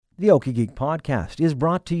The Okie Geek podcast is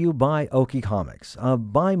brought to you by Okie Comics, a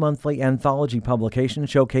bi-monthly anthology publication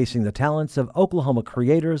showcasing the talents of Oklahoma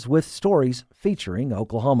creators with stories featuring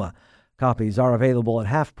Oklahoma. Copies are available at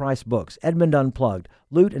Half Price Books, Edmond Unplugged,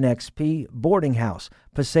 Loot and XP, Boarding House,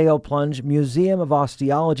 Paseo Plunge, Museum of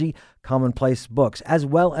Osteology, Commonplace Books, as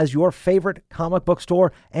well as your favorite comic book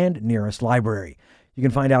store and nearest library. You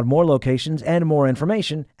can find out more locations and more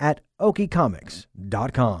information at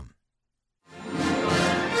okiecomics.com.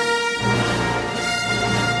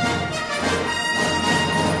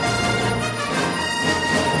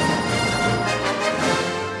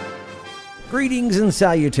 Greetings and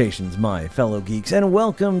salutations, my fellow geeks, and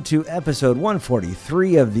welcome to episode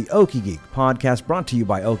 143 of the Okie Geek podcast, brought to you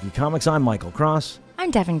by Okie Comics. I'm Michael Cross.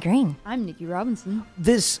 I'm Devin Green. I'm Nikki Robinson.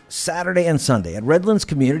 This Saturday and Sunday at Redlands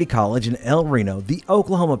Community College in El Reno, the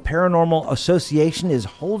Oklahoma Paranormal Association is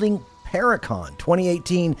holding Paracon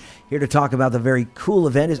 2018. Here to talk about the very cool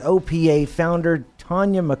event is OPA founder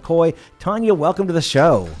Tanya McCoy. Tanya, welcome to the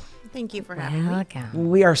show. Thank you for having me.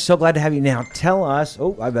 We are so glad to have you. Now, tell us...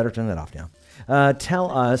 Oh, I better turn that off now. Tell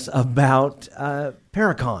us about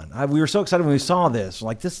Paracon. We were so excited when we saw this.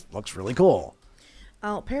 Like, this looks really cool.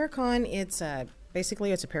 Paracon, it's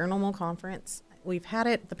basically it's a paranormal conference. We've had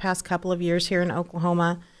it the past couple of years here in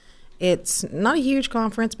Oklahoma. It's not a huge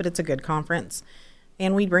conference, but it's a good conference.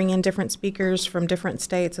 And we bring in different speakers from different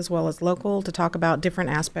states as well as local to talk about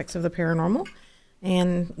different aspects of the paranormal.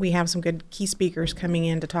 And we have some good key speakers coming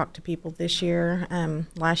in to talk to people this year.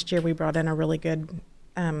 Last year we brought in a really good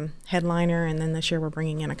headliner, and then this year we're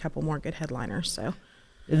bringing in a couple more good headliners. So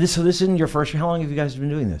this isn't your first year. How long have you guys been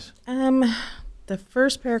doing this? The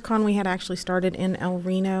first Paracon we had actually started in El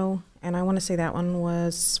Reno, and I want to say that one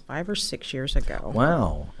was 5 or 6 years ago.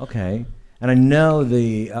 Wow. Okay. And I know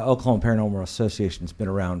the Oklahoma Paranormal Association has been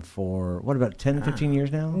around for, what, about 10, 15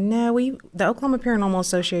 years now? No, the Oklahoma Paranormal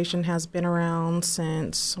Association has been around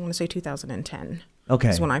since, I want to say 2010. Okay.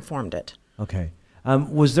 Is when I formed it. Okay.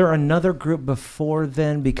 Was there another group before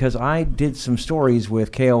then? Because I did some stories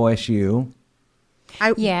with KOSU.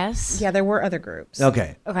 Yes. Yeah, there were other groups.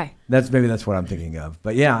 Okay. Okay. That's what I'm thinking of.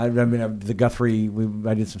 But yeah, I mean, the Guthrie,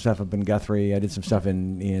 I did some stuff up in Guthrie. I did some stuff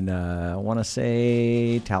in I want to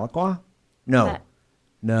say Tahlequah?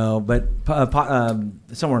 No, but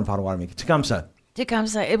somewhere in Potawatomi, Tecumseh.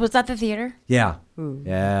 Tecumseh. Was that the theater? Yeah.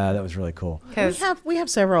 Yeah, that was really cool. We have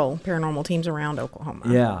several paranormal teams around Oklahoma.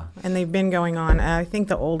 Yeah. And they've been going on. I think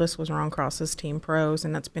the oldest was Ron Cross's Team Pros,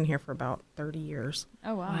 and that's been here for about 30 years.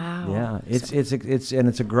 Oh, wow. Yeah, it's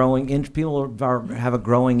a growing, people have a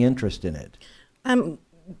growing interest in it.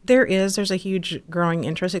 There's a huge growing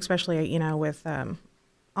interest, especially, with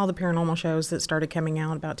all the paranormal shows that started coming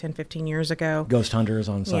out about 10, 15 years ago. Ghost Hunters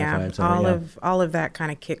on Sci-Fi, yeah, et cetera, all of that kind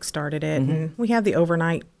of kick-started it. Mm-hmm. And we have the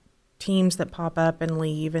overnight teams that pop up and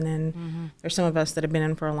leave, and then there's some of us that have been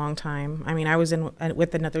in for a long time. I mean, I was in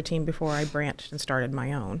with another team before I branched and started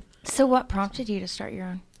my own. So what prompted you to start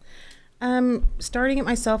your own? Starting it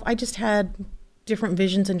myself, I just had different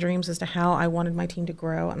visions and dreams as to how I wanted my team to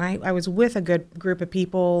grow. And I was with a good group of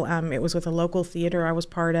people. It was with a local theater I was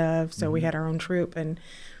part of, so we had our own troupe, and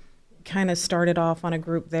kind of started off on a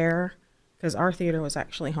group there because our theater was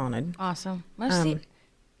actually haunted. Awesome.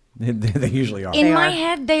 They usually are. In my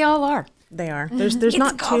head, they all are. They are. There's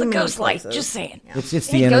not too many Ghost Light. places. Just saying. Yeah. It's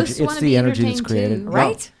the energy. It's the energy that's created,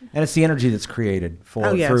 right? And it's the energy that's created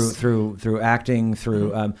through acting,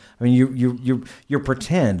 through. I mean, you're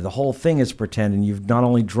pretend. The whole thing is pretend, and you've not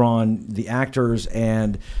only drawn the actors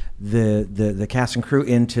and the cast and crew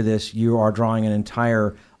into this. You are drawing an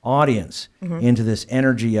entire audience into this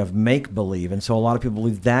energy of make believe, and so a lot of people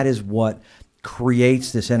believe that is what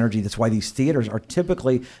creates this energy. That's why these theaters are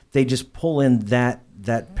typically, they just pull in that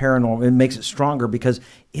paranormal. It makes it stronger because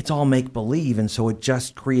it's all make believe, and so it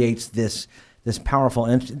just creates this powerful.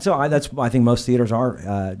 And so I think most theaters do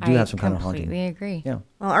have some kind of haunting. I completely agree. Yeah.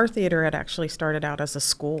 Well, our theater had actually started out as a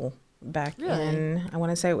school back in, I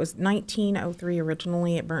want to say it was 1903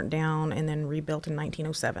 originally. It burnt down and then rebuilt in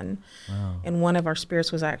 1907. Wow. And one of our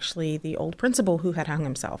spirits was actually the old principal who had hung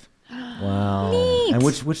himself. Wow. Neat. And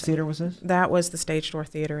which theater was this? That was the Stage Door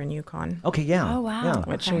Theater in Yukon. Okay, yeah. Oh, wow. Yeah.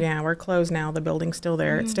 Which, we're closed now. The building's still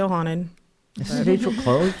there. It's still haunted. The stage was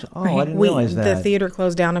closed? Oh, I didn't realize that. The theater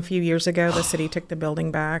closed down a few years ago. The city took the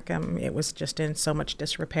building back. It was just in so much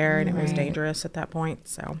disrepair, and it was dangerous at that point.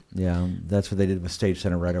 So yeah, that's what they did with Stage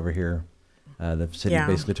Center right over here. The city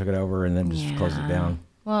basically took it over and then just closed it down.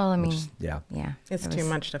 Well, I mean, yeah. It's too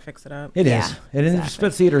much to fix it up. It is. And exactly.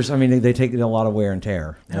 But theaters, I mean, they take a lot of wear and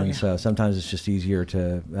tear. So sometimes it's just easier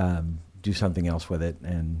to do something else with it.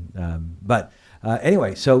 And but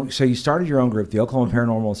Anyway, so you started your own group, the Oklahoma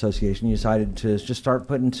Paranormal Association. You decided to just start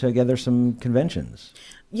putting together some conventions.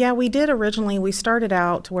 Yeah, we did originally. We started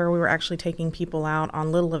out where we were actually taking people out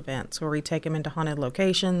on little events where we take them into haunted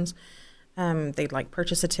locations. They'd like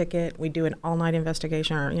purchase a ticket. We do an all-night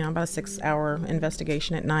investigation, or about a 6-hour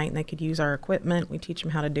investigation at night, and they could use our equipment. We teach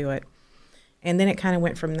them how to do it. And then it kind of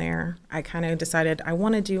went from there. I kind of decided I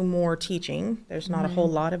want to do more teaching. There's not a whole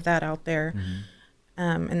lot of that out there.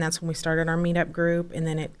 And that's when we started our meetup group. And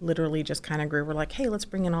then it literally just kind of grew. We're like, hey, let's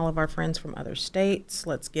bring in all of our friends from other states.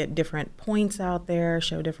 Let's get different points out there,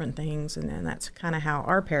 show different things. And then that's kind of how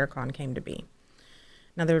our Paracon came to be.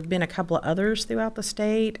 Now, there have been a couple of others throughout the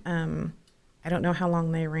state. I don't know how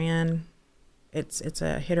long they ran. It's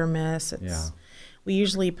a hit or miss. We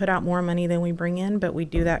usually put out more money than we bring in, but we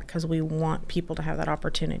do that because we want people to have that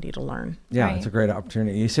opportunity to learn. Yeah, Right. It's a great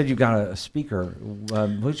opportunity. You said you got a speaker.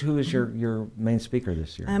 Who is your main speaker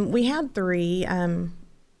this year? We had 3.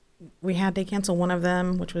 We had to cancel one of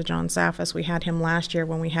them, which was John Safis. We had him last year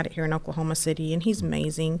when we had it here in Oklahoma City, and he's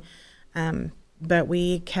amazing. But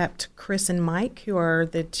we kept Chris and Mike, who are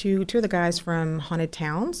the two of the guys from Haunted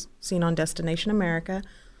Towns, seen on Destination America.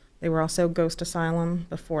 They were also Ghost Asylum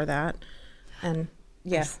before that. And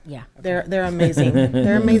yeah, they're amazing.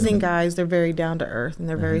 They're amazing guys. They're very down to earth, and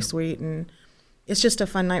they're very sweet. And it's just a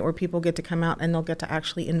fun night where people get to come out and they'll get to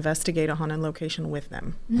actually investigate a haunted location with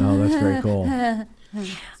them. Oh, that's very cool.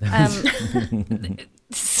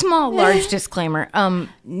 Large disclaimer.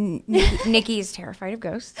 Nikki is terrified of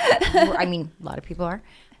ghosts. I mean, a lot of people are.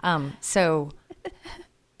 So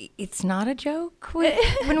it's not a joke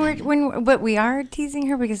but we are teasing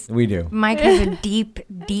her because We do. Mike has a deep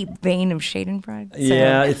vein of Schadenfreude. So,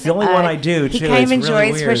 Yeah, it's the only one I do, He too. kind of It's really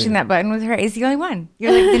enjoys weird. pushing that button with her. He's the only one.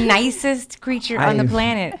 You're like the nicest creature on the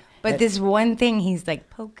planet. But this one thing, he's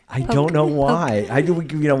like poke. I don't know why.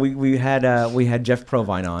 We had Jeff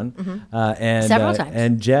Provine on, and Several times.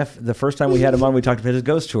 And Jeff, the first time we had him on, we talked about his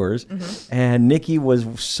ghost tours, and Nikki was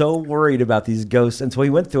so worried about these ghosts, and so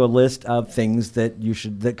he went through a list of things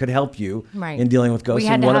that could help you in dealing with ghosts. We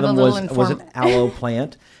had And to one of have them a was little an aloe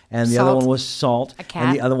plant. And the other one was salt, a cat.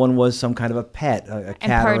 and the other one was some kind of a pet, a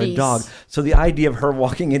cat or a parties. dog. So the idea of her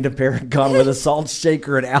walking into Paragon with a salt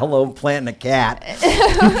shaker, an aloe plant, and a cat.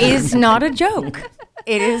 is not a joke.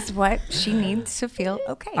 It is what she needs to feel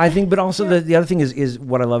okay. I think, but also the other thing is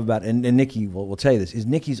what I love about, and Nikki will tell you this, is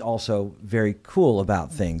Nikki's also very cool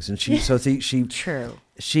about things, and she True.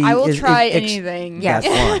 She I will try anything. Yes.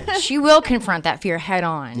 That's fine. She will confront that fear head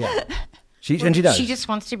on. Yeah. She does. She just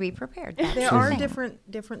wants to be prepared. There are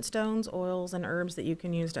different stones, oils, and herbs that you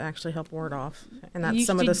can use to actually help ward off, and that's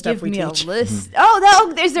some of the stuff we teach. A list.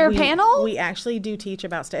 Oh, is there a panel? We actually do teach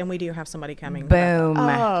about stuff, and we do have somebody coming. Boom.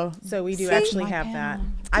 Oh, So we do actually have that.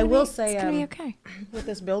 I will say, it's gonna be okay. with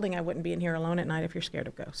this building, I wouldn't be in here alone at night if you're scared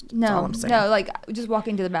of ghosts. That's all no, I'm saying. no, like just walk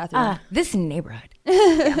into the bathroom. This neighborhood.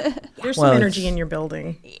 There's some energy in your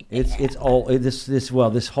building. It's old.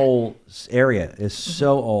 This whole area is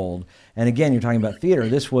so old. And again, you're talking about theater.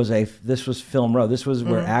 This was Film Row. This was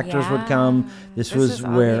where actors would come. This was is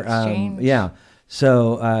all where the exchange.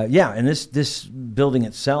 So and this building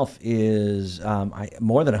itself is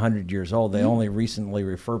more than 100 years old. They only recently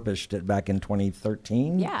refurbished it back in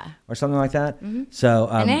 2013, or something like that. So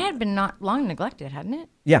And it had been not long neglected, hadn't it?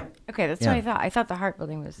 yeah, Okay, that's what I thought. I thought the Hart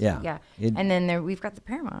Building was. Yeah. And then we've got the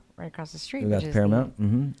Paramount right across the street. we got which the is Paramount,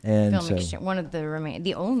 and Film so Exchange, one of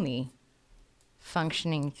the only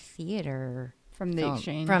functioning theater From the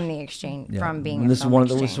Exchange. From the Exchange. yeah. From being. And a this is Film one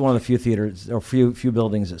Exchange. of the few theaters or few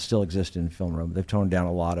buildings that still exist in Film Row. They've toned down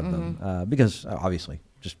a lot of them because obviously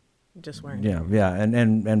Just wearing.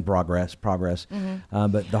 and progress.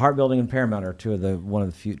 But the Hart Building and Paramount are two of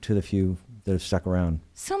the few that have stuck around.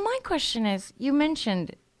 So my question is, you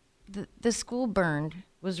mentioned the school burned,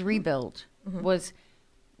 was rebuilt.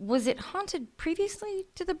 Was it haunted previously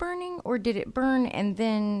to the burning, or did it burn and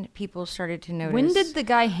then people started to notice? When did the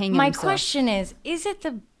guy hang My himself? question is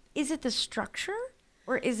it the structure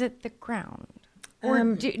or is it the ground?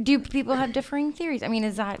 Or do people have differing theories? I mean,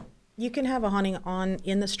 is that... You can have a haunting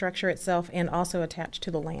in the structure itself and also attached to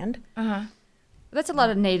the land. That's a lot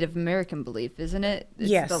of Native American belief, isn't it? It's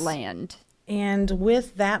Yes. the land. And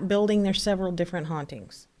with that building, there's several different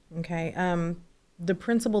hauntings. Okay. The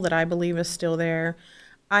principle that I believe is still there.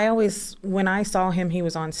 When I saw him, he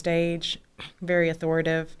was on stage, very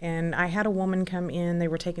authoritative. And I had a woman come in, they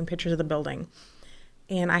were taking pictures of the building.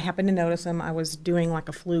 And I happened to notice him. I was doing like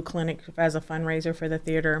a flu clinic as a fundraiser for the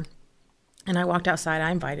theater. And I walked outside, I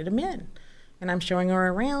invited him in. And I'm showing her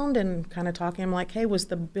around and kind of talking. I'm like, hey, was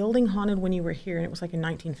the building haunted when you were here? And it was like in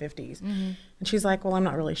 1950s. And she's like, well, I'm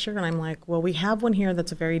not really sure. And I'm like, well, we have one here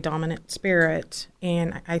that's a very dominant spirit.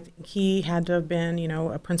 And I think he had to have been, you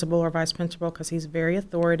know, a principal or vice principal because he's very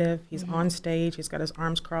authoritative. He's on stage. He's got his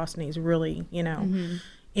arms crossed and he's really, you know,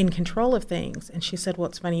 in control of things. And she said, well,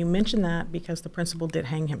 it's funny you mentioned that because the principal did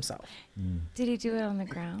hang himself. Did he do it on the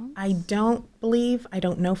ground? I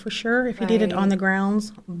don't know for sure if he did it on the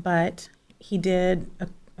grounds, but he did,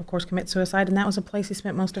 of course, commit suicide, and that was a place he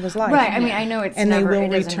spent most of his life. Right. I mean, I know it's and never, they will it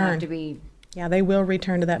doesn't return. have to be. Yeah, they will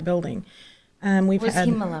return to that building. Was he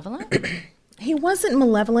malevolent? He wasn't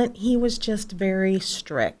malevolent. He was just very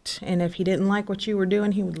strict, and if he didn't like what you were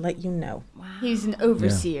doing, he would let you know. Wow. He's an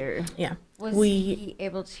overseer. Yeah. Was he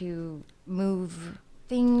able to move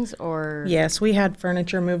things or? Yes, we had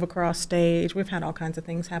furniture move across stage. We've had all kinds of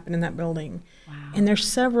things happen in that building. Wow. And there's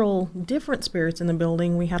several different spirits in the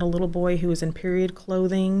building. We had a little boy who was in period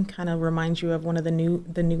clothing, kind of reminds you of one of the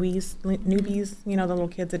newbies, you know, the little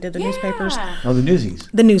kids that did the newspapers. Oh, the Newsies.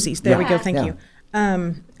 The Newsies, there we go, thank Yeah. you.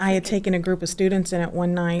 I had taken a group of students in it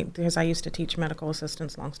one night because I used to teach medical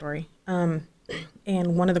assistants, long story.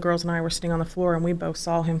 And one of the girls and I were sitting on the floor and we both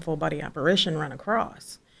saw him full body apparition run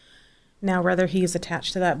across. Now, whether he's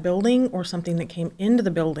attached to that building or something that came into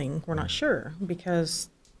the building, we're not sure because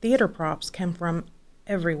theater props come from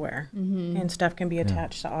everywhere and stuff can be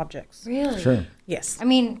attached to objects. Really? Sure. Yes. I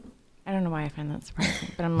mean, I don't know why I find that surprising,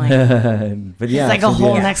 but I'm like, But yeah, it's like a so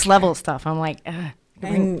whole yeah. next level stuff. I'm like, I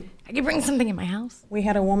And could bring something in my house. we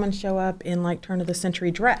had a woman show up in like turn of the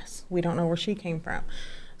century dress. We don't know where she came from.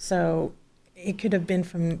 So it could have been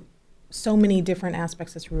from so many different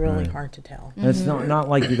aspects. It's really hard to tell. And it's not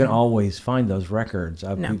like you can always find those records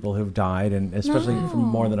of people who've died, and especially from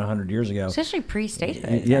more than 100 years ago. Especially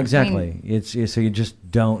pre-statehood. Yeah, exactly. I mean, It's so you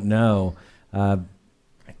just don't know.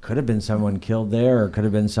 It could have been someone killed there, or it could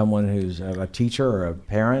have been someone who's a teacher or a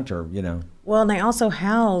parent, or you know. Well, and they also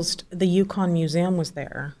housed the Yukon Museum was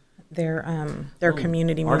there. Their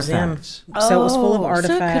community Artifacts. museum. So it was full of artifacts.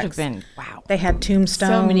 So it could have been, wow. They had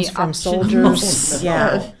tombstones many from options. soldiers.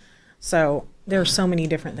 Yeah. So there are so many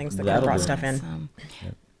different things that That'll brought do. stuff in. Awesome.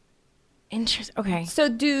 Interesting. Okay.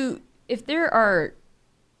 So if there are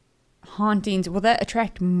hauntings, will that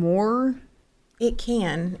attract more? It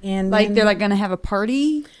can, and Like then they're like gonna have a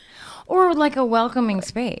party, Or like a welcoming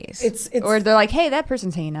space. it's or they're like, hey, that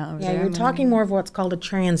person's hanging out. Over yeah. there. You're talking more of what's called a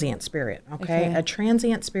transient spirit. Okay? Okay. A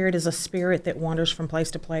transient spirit is a spirit that wanders from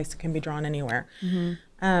place to place. It can be drawn anywhere.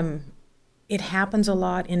 It happens a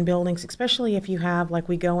lot in buildings, especially if you have, like,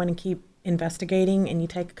 we go in and keep investigating and you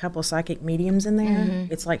take a couple of psychic mediums in there.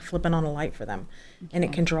 It's like flipping on a light for them, and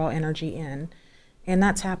it can draw energy in. And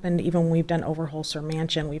that's happened even when we've done Overholser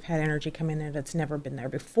Mansion. We've had energy come in that's never been there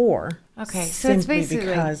before. Okay, so it's simply basically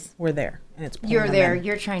because we're there and it's pulling you're them there, in.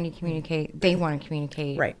 you're trying to communicate, they want to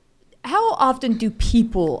communicate. Right. How often do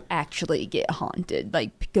people actually get haunted?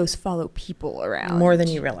 Like ghosts follow people around? More than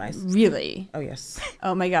you realize. Really? Oh yes,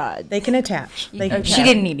 Oh my God. they can attach. They can She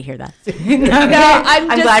didn't need to hear that. I'm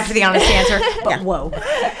I'm just- glad for the honest answer. But whoa.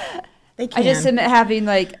 They can. I just am having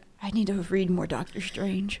like, I need to read more Doctor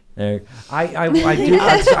Strange. I do.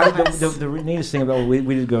 The neatest thing about we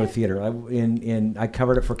did go to theater. I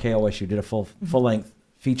covered it for KOSU. Did a full length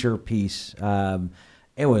feature piece.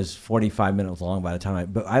 It was 45 minutes long by the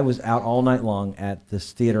time but I was out all night long at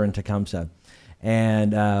this theater in Tecumseh,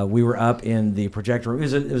 and we were up in the projector room.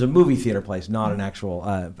 It was a movie theater place, not an actual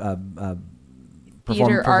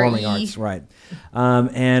performing RE. arts, right?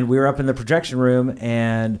 And we were up in the projection room,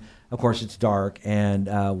 and of course it's dark. And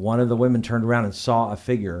one of the women turned around and saw a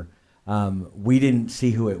figure. We didn't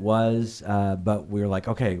see who it was, but we were like,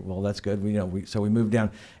 okay, well that's good. So we moved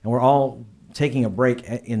down, and we're all taking a break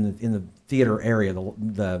in the theater area,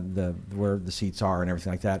 the where the seats are and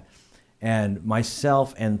everything like that. And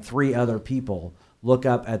myself and 3 other people look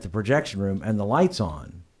up at the projection room, and the light's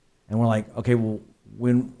on, and we're like, okay, well,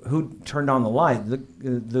 who turned on the light?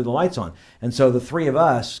 The light's on. And so the 3 of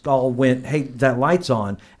us all went, hey, that light's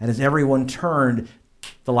on. And as everyone turned,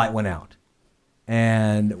 the light went out.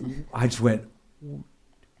 And I just went,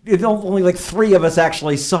 only like 3 of us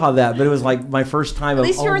actually saw that, but it was like my first time. At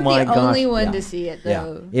least oh you weren't my the gosh. only one Yeah. to see it, Yeah,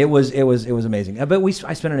 though. it was amazing. But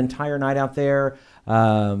I spent an entire night out there.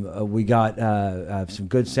 We got some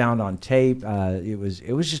good sound on tape. It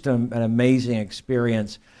was just an amazing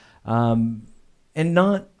experience. And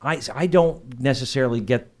I don't necessarily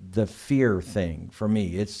get the fear thing for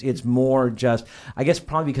me. It's more just, I guess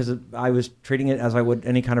probably because I was treating it as I would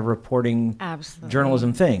any kind of reporting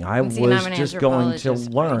journalism thing. I was just going to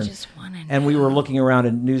learn. And we were looking around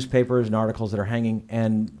in newspapers and articles that are hanging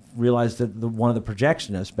and realized that one of the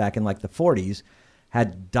projectionists back in like the 40s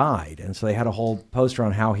had died. And so they had a whole poster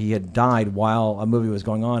on how he had died while a movie was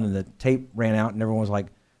going on, and the tape ran out and everyone was like,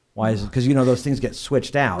 why is it? Because those things get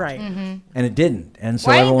switched out, right? And it didn't, and so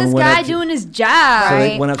why everyone ain't this guy doing his job? So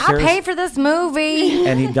they went upstairs. I'll pay for this movie.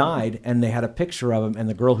 And he died, and they had a picture of him, and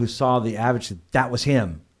the girl who saw the advert said that was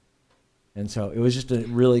him. And so it was just a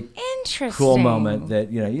really cool moment that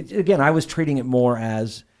again, I was treating it more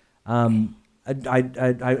as an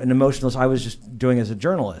emotionalist. I was just doing as a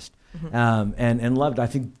journalist, and loved. I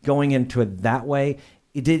think going into it that way,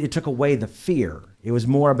 it took away the fear. It was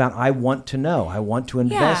more about, I want to know. I want to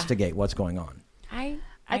investigate what's going on. I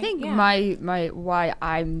think my why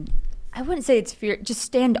I wouldn't say it's fear,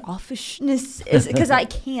 just standoffishness is because I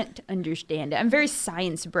can't understand it. I'm very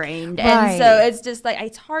science brained. And so it's just like,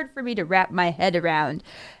 it's hard for me to wrap my head around.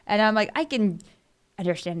 And I'm like, I can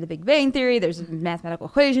understand the Big Bang Theory. There's mathematical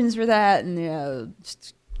equations for that, and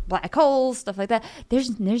just black holes, stuff like that.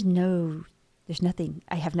 There's nothing.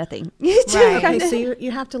 I have nothing. Okay, so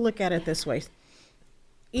you have to look at it this way.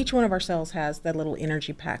 Each one of our cells has that little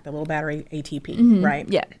energy pack, that little battery ATP, right?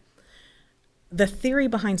 Yeah. The theory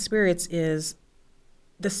behind spirits is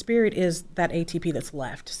the spirit is that ATP that's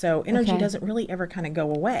left. So energy doesn't really ever kind of go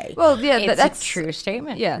away. Well, yeah, that's a true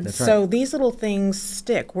statement. Yeah. That's so right. these little things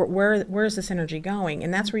stick. Where is this energy going?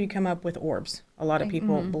 And that's where you come up with orbs. A lot of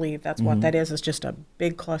people believe that's what that is. It's just a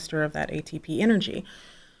big cluster of that ATP energy.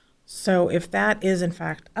 So if that is in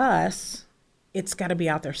fact us, it's got to be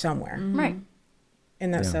out there somewhere. Right.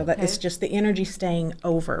 And that's so that it's just the energy staying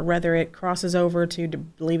over, whether it crosses over to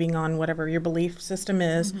believing on whatever your belief system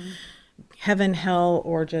is, heaven, hell,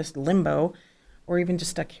 or just limbo, or even just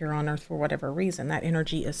stuck here on earth for whatever reason. That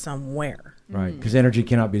energy is somewhere. Right, because energy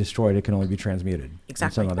cannot be destroyed. It can only be transmuted in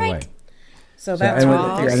some other way. So that's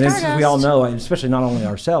and we all know, especially not only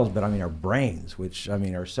ourselves, but our brains, which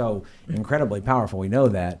are so incredibly powerful. We know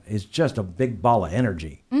that is just a big ball of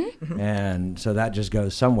energy, and so that just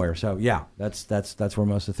goes somewhere. So yeah, that's where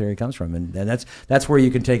most of the theory comes from, and that's where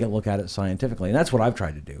you can take a look at it scientifically, and that's what I've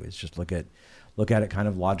tried to do is just look at it kind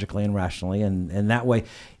of logically and rationally, and that way,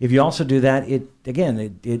 if you also do that,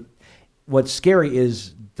 what's scary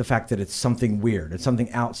is the fact that it's something weird, it's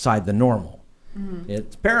something outside the normal.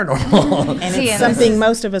 It's paranormal. And it's something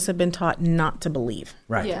most of us have been taught not to believe.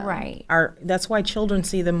 Right. Yeah. Right. That's why children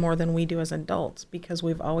see them more than we do as adults, because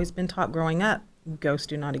we've always been taught growing up, ghosts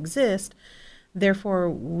do not exist. Therefore,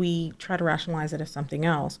 we try to rationalize it as something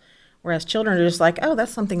else. Whereas children are just like, oh,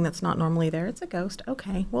 that's something that's not normally there. It's a ghost.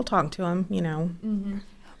 Okay, we'll talk to him,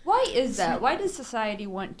 Why is that? Why does society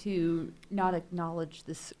want to not acknowledge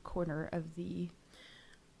this corner of the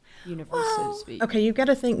universe, so to speak? Okay, you've got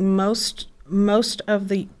to think most of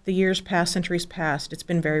the years past, centuries past, it's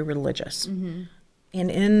been very religious. And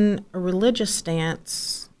in a religious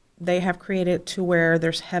stance, they have created to where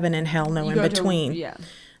there's heaven and hell, no in between.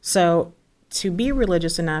 So to be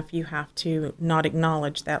religious enough, you have to not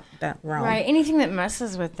acknowledge that realm. Right. Anything that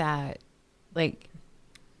messes with that, like,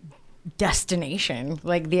 destination,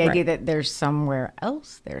 like the idea that there's somewhere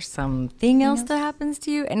else, there's something else that happens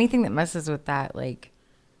to you, anything that messes with that, like,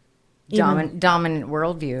 dominant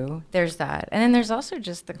worldview, there's that. And then there's also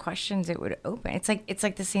just the questions it would open. It's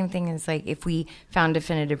like the same thing as, like, if we found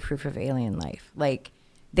definitive proof of alien life, like,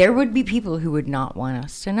 there would be people who would not want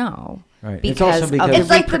us to know. Right. Because it's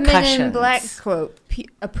like the Men in Black quote,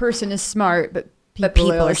 a person is smart, but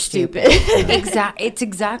people are stupid. It's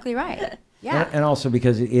exactly right. Yeah. And also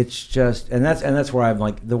because it's just, and that's where I'm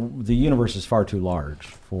like, the universe is far too large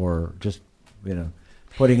for just,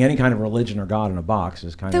 putting any kind of religion or God in a box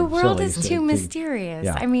is kind of silly. The world is too mysterious.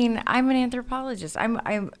 Yeah. I mean, I'm an anthropologist.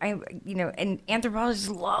 And anthropologists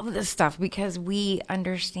love this stuff because we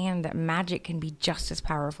understand that magic can be just as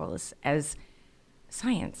powerful as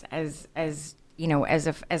science, as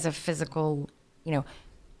a physical,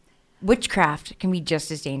 witchcraft can be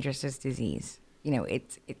just as dangerous as disease.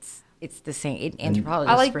 It's the same in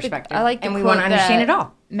anthropologist's perspective. And we want to understand it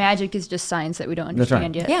all. Magic is just science that we don't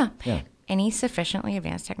understand yet. Yeah. Any sufficiently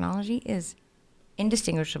advanced technology is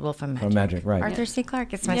indistinguishable from magic. From magic, right. Arthur C.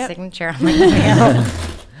 Clarke, it's my signature on my email.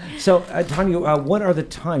 So, Tanya, what are the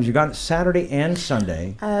times? You got Saturday and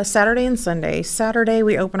Sunday. Saturday and Sunday. Saturday,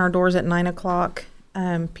 we open our doors at 9 o'clock.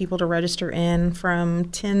 People to register in from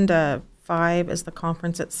 10 to 5 is the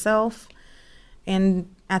conference itself. And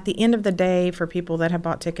at the end of the day, for people that have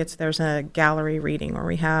bought tickets, there's a gallery reading where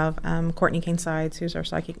we have Courtney Kane Sides, who's our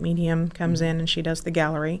psychic medium, comes in and she does the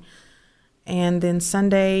gallery. And then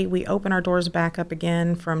Sunday, we open our doors back up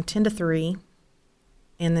again from 10 to 3.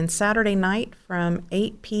 And then Saturday night from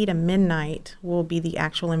 8 p. to midnight will be the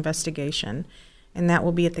actual investigation. And that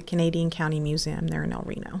will be at the Canadian County Museum there in El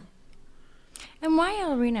Reno. And why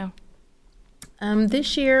El Reno?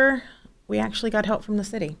 This year, we actually got help from the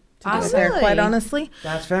city to do it Awesome. there, quite honestly.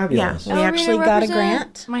 That's fabulous. Yeah, we actually got a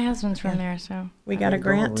grant. My husband's from there, so. We got a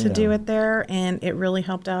grant to do it there, and it really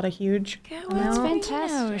helped out a huge That's amount.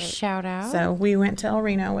 fantastic. Shout out. So we went to El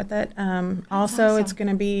Reno with it. Also, awesome. it's going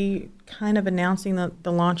to be kind of announcing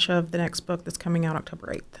the launch of the next book that's coming out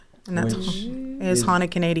October 8th. And that's is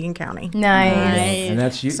Haunted Canadian County. Nice. And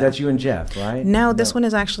that's you. That's you and Jeff, right? No, this one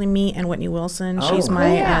is actually me and Whitney Wilson. Oh. She's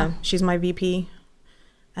my VP.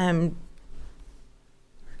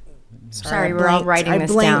 Sorry, we're all writing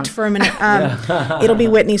this I blanked down. for a minute. It'll be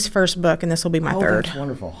Whitney's first book, and this will be my third. That's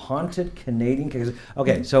wonderful. Haunted Canadian.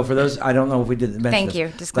 Okay, so for those, I don't know if we did mention Thank this, you.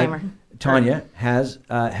 Disclaimer. but Tanya has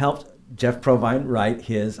helped Jeff Provine write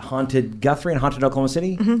his Haunted Guthrie and Haunted Oklahoma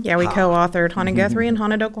City. Yeah, we co-authored Haunted Guthrie and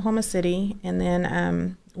Haunted Oklahoma City, and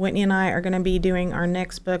then Whitney and I are going to be doing our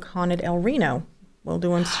next book, Haunted El Reno. We'll do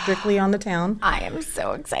them strictly on the town. I am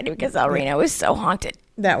so excited because El Reno is so haunted.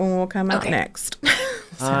 That one will come out next.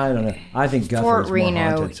 I don't know. I think Guthrie Fort is Reno, more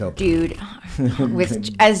haunted. So dude,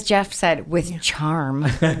 with as Jeff said, with charm.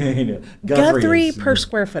 Guthrie per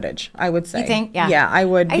square footage, I would say. You think? Yeah. Yeah, I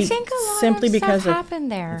would. I think a lot simply of because stuff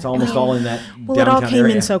happened there. It's almost all in that. Well, it all downtown came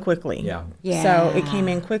area. in so quickly. Yeah. So it came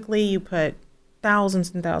in quickly. You put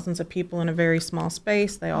thousands and thousands of people in a very small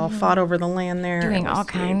space. They all fought over the land there. Doing It was all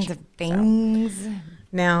kinds huge. of things.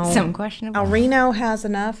 Now, Some questionable. El Reno has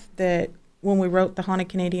enough that when we wrote the Haunted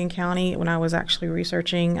Canadian County, when I was actually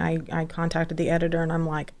researching, I contacted the editor and I'm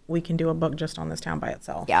like, we can do a book just on this town by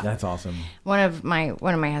itself. Yeah. That's awesome. One of my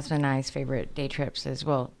husband and I's favorite day trips is,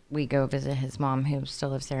 well, we go visit his mom who still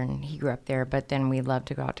lives there and he grew up there, but then we love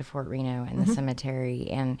to go out to Fort Reno and the cemetery,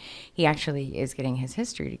 and he actually is getting his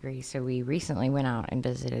history degree, so we recently went out and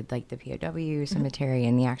visited like the POW cemetery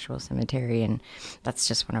and the actual cemetery, and that's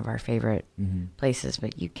just one of our favorite places,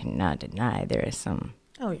 but you cannot deny there is some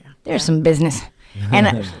there's some business. And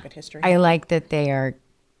Good history. I like that they are,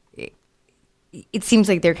 it seems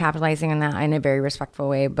like they're capitalizing on that in a very respectful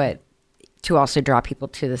way, but to also draw people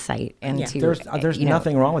to the site and to There's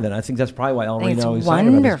nothing wrong with it. I think that's probably why El I think Reno it's is talking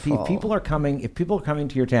about this. wonderful. People are coming. If people are coming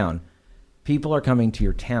to your town, people are coming to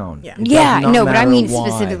your town. Yeah. It Yeah, does not no, but I matter mean why.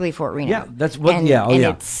 specifically Fort Reno. Yeah, that's what. And- yeah, oh and yeah.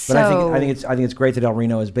 it's But so- I think it's great that El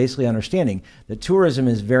Reno is basically understanding that tourism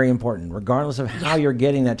is very important, regardless of how you're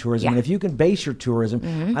getting that tourism. Yeah. And if you can base your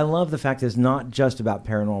tourism, I love the fact that it's not just about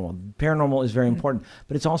paranormal. Paranormal is very important,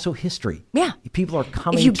 but it's also history. Yeah. People are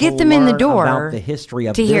coming. If you to get them in the learn door about the history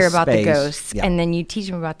of to this hear about space. the ghosts, Yeah. and then you teach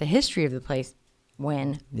them about the history of the place.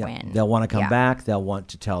 When They'll want to come Yeah. back. They'll want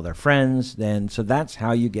to tell their friends. Then, so that's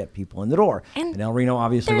how you get people in the door. And And El Reno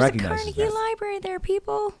obviously There's a recognizes Carnegie that. Library there,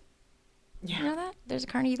 people. Yeah. You know that? There's a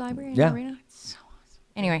Carnegie Library in Yeah. El Reno. It's so awesome.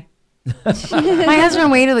 Anyway, my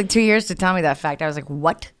husband waited like 2 years to tell me that fact. I was like,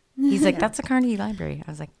 "What?" He's like, "That's a Carnegie Library."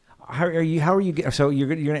 I was like, How are you? So you're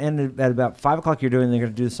going to end at about 5 o'clock. You're going to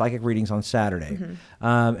do the psychic readings on Saturday,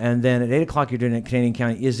 and then at 8 o'clock you're doing it at Canadian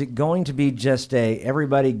County. Is it going to be just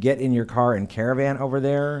everybody get in your car and caravan over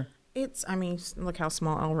there? Look how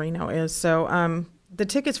small El Reno is. So the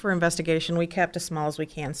tickets for investigation, we kept as small as we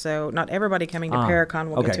can. So not everybody coming to Paracon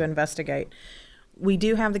will get to investigate. We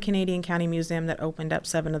do have the Canadian County Museum that opened up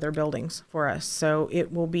 7 of their buildings for us. So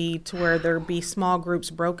it will be to where there'll be small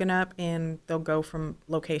groups broken up and they'll go from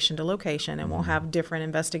location to location, and we'll have different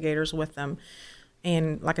investigators with them.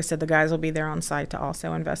 And like I said, the guys will be there on site to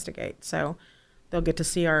also investigate. So they'll get to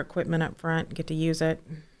see our equipment up front, get to use it.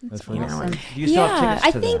 That's really know, awesome. and- Do you still have Yeah, tickets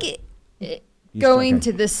I to think that? going okay.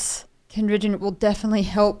 to this convention will definitely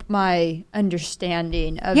help my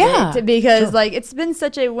understanding of Yeah, it, because sure. like it's been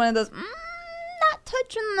such a one of those not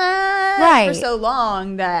touching that for Right. so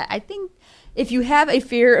long that I think if you have a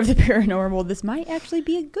fear of the paranormal, this might actually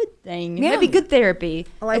be a good thing. It Yeah. might be good therapy.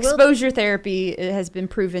 Well, I will- Exposure therapy has been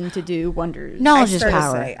proven to do wonders. Knowledge is started to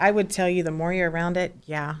power. say, I would tell you the more you're around it,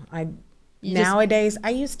 You just- nowadays, I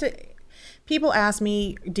used to, people ask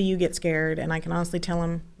me, do you get scared? And I can honestly tell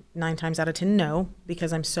them 9 times out of 10, no,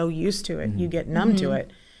 because I'm so used to it. You get numb to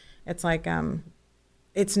it. It's like,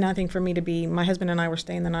 it's nothing for me to be. My husband and I were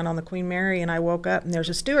staying the night on the Queen Mary, and I woke up and there's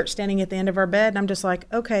a steward standing at the end of our bed, and I'm just like,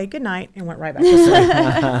 okay, good night, and went right back to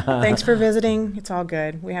sleep. Thanks for visiting. It's all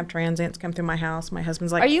good. We have transients come through my house. My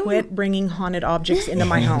husband's like, quit bringing haunted objects into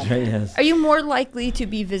my home. Yes. Are you more likely to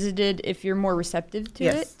be visited if you're more receptive to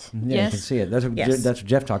it? Yeah, you can see it. That's what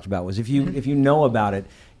Jeff talked about. Was if you know about it,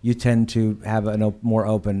 you tend to have a more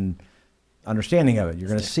open understanding of it. You're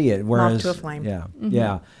going to see it. Whereas, moth to a flame. Yeah,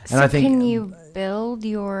 yeah. And so I think, can you build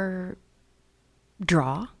your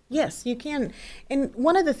draw? Yes, you can. And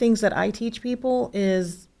one of the things that I teach people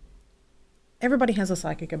is everybody has a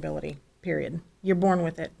psychic ability, period. You're born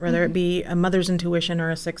with it, whether it be a mother's intuition or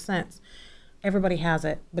a sixth sense. Everybody has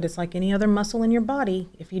it, but it's like any other muscle in your body.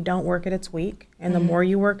 If you don't work it, it's weak. And the more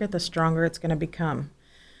you work it, the stronger it's going to become.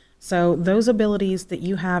 So those abilities that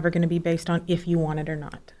you have are going to be based on if you want it or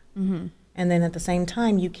not. Mm-hmm. And then at the same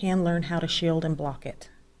time, you can learn how to shield and block it.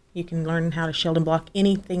 You can learn how to shield and block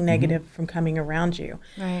anything negative from coming around you.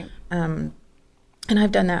 Right. And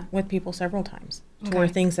I've done that with people several times to where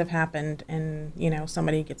things have happened and,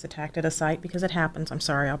 somebody gets attacked at a site because it happens. I'm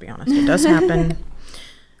sorry, I'll be honest. It does happen.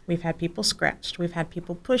 We've had people scratched. We've had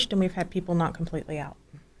people pushed, and we've had people not completely out.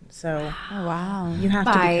 So you have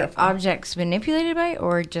to be careful. By objects manipulated by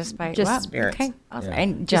or just by spirits. Okay. Awesome.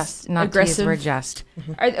 And just not aggressive. To use the word just.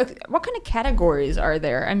 What kind of categories are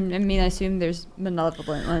there? I mean, I assume there's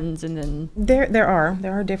malevolent ones, and then there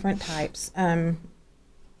are different types.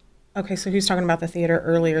 Okay, so who's talking about the theater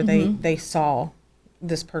earlier? They saw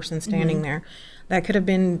this person standing there. That could have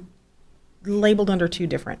been labeled under two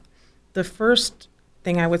different. The first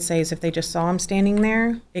thing I would say is if they just saw him standing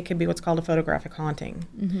there, it could be what's called a photographic haunting.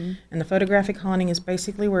 And the photographic haunting is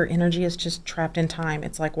basically where energy is just trapped in time.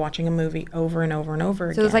 It's like watching a movie over and over and over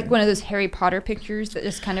again. So it's like one of those Harry Potter pictures that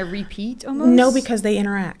just kind of repeat almost? No, because they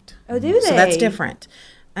interact. Oh, do they? So that's different.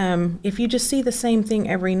 If you just see the same thing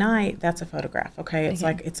every night, that's a photograph, okay?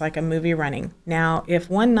 It's like a movie running. Now, if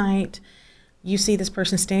one night you see this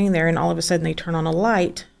person standing there and all of a sudden they turn on a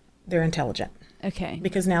light, they're intelligent. Okay.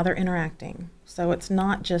 Because now they're interacting. So it's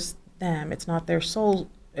not just them. It's not their soul.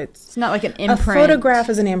 It's not like an imprint. A photograph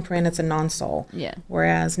is an imprint. It's a non-soul. Yeah.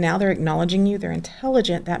 Whereas now they're acknowledging you. They're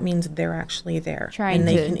intelligent. That means they're actually there. And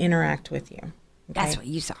they can interact with you. Okay? That's what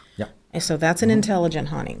you saw. Yeah. And so that's an intelligent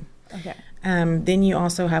haunting. Okay. Then you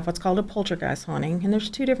also have what's called a poltergeist haunting. And there's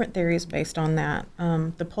two different theories based on that.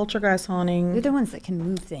 The poltergeist haunting. They're the ones that can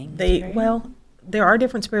move things. Well, there are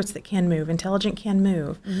different spirits that can move. Intelligent can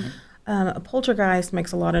move. A poltergeist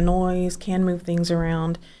makes a lot of noise, can move things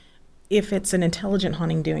around. If it's an intelligent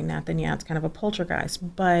haunting doing that, then yeah, it's kind of a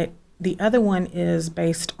poltergeist. But the other one is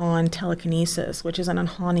based on telekinesis, which isn't a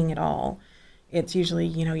haunting at all. It's usually,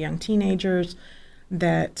 young teenagers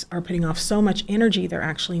that are putting off so much energy, they're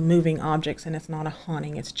actually moving objects, and it's not a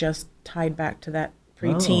haunting. It's just tied back to that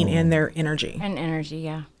preteen and their energy. And energy,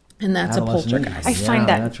 yeah. And that's a poltergeist. I find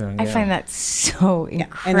that so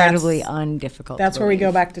incredibly undifficult. That's where we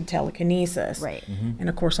go back to telekinesis. Right. And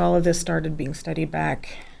of course, all of this started being studied back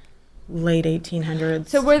late 1800s.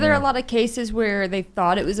 So were there a lot of cases where they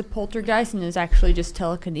thought it was a poltergeist and it was actually just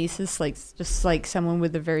telekinesis, just like someone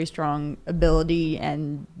with a very strong ability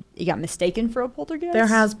and it got mistaken for a poltergeist? There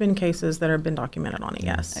has been cases that have been documented on it,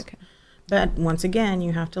 yes. Okay. But once again,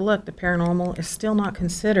 you have to look. The paranormal is still not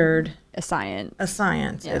considered a science.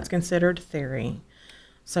 Yeah. It's considered theory.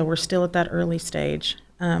 So we're still at that early stage.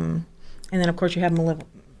 And then, of course, you have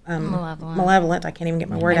malevolent. I can't even get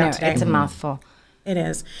my word out today. It's a mouthful. It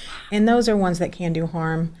is. And those are ones that can do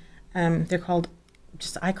harm. They're called,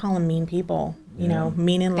 I call them mean people. Mean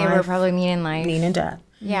in life. They were probably mean in life. Mean in death.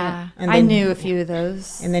 Yeah. And I knew a few of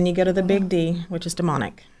those. And then you go to the big D, which is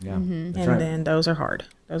demonic. Yeah. And then those are hard.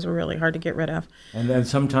 Those are really hard to get rid of. And then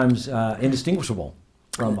sometimes indistinguishable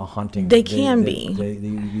from a haunting. They can be.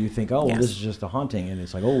 You think, well, this is just a haunting. And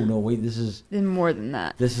it's like, oh, no, wait, this is... Then more than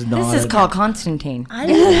that. This is not... This is called Constantine.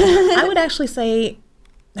 I would actually say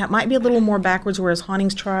that might be a little more backwards, whereas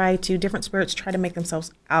hauntings different spirits try to make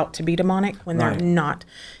themselves out to be demonic when they're not.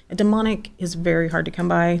 A demonic is very hard to come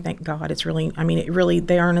by. Thank God. It's really,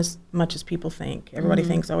 they aren't as much as people think. Everybody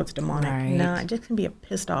thinks, it's demonic. Right. No, it just can be a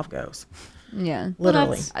pissed off ghost. Yeah.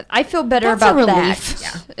 Literally. I feel better about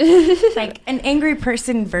that. Yeah. Like an angry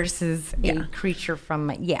person versus a creature from,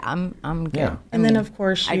 I'm good. Yeah. And then, of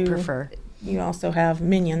course, I prefer. You also have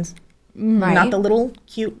minions. Right. Not the little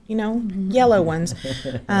cute, yellow ones.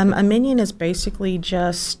 A minion is basically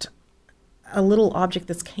just a little object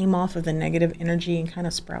that's came off of the negative energy and kind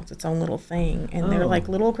of sprouts its own little thing. And they're like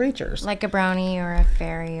little creatures. Like a brownie or a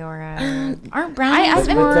fairy or a... Aren't brownies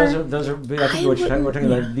those are I think we're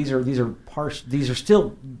talking about, these are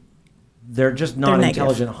still they're just not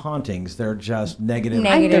intelligent hauntings. They're just negative.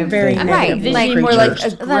 They're very negative. Right. More like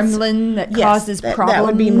a gremlin that causes problems. That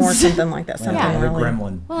would be more something like that. Something a really.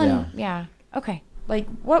 gremlin. Well, okay. Like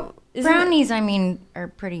what? Brownies, are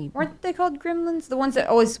pretty. Weren't they called gremlins? The ones that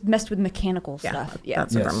always messed with mechanical stuff. Yeah,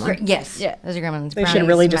 that's a gremlin. Yes, those are gremlins. They should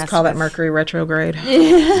really just call that Mercury retrograde,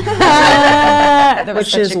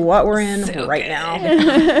 which is what we're in right now.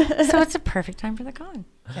 So it's a perfect time for the con.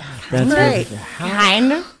 That's great.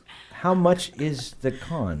 Kind of. How much is the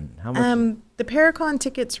con? How much? The Paracon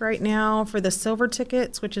tickets right now for the silver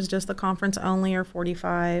tickets, which is just the conference only, are $45.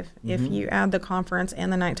 Mm-hmm. If you add the conference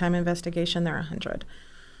and the nighttime investigation, they're $100.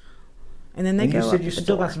 And then you said you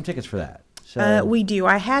still got some tickets for that. So we do.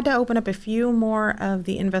 I had to open up a few more of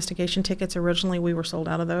the investigation tickets. Originally, we were sold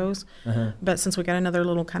out of those. But since we got another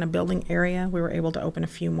little kind of building area, we were able to open a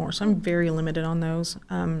few more. So I'm very limited on those.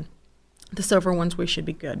 The silver ones, we should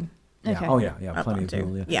be good. Yeah. Okay. Oh, yeah. Plenty of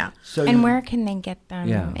people. Yeah. So and where can they get them?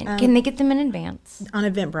 Yeah. Can they get them in advance? On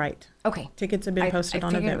Eventbrite. Okay. Tickets have been posted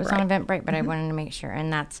on Eventbrite. I figured it was on Eventbrite, but I wanted to make sure.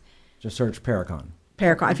 And that's... Just search Paracon.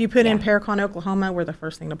 If you put in Paracon, Oklahoma, we're the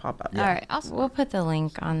first thing to pop up. All right, awesome. We'll put the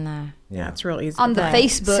link on the... Yeah, it's real easy. On the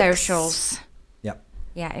Facebook. Socials. Yep.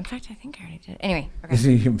 Yeah, in fact, I think I already did. Anyway,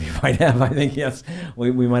 okay. You might have. I think, yes. We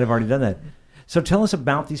might have already done that. So tell us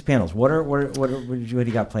about these panels. What do you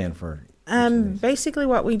got planned for? Basically,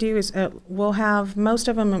 what we do is we'll have most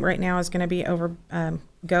of them right now is going to be over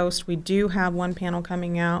ghost. We do have one panel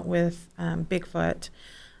coming out with Bigfoot.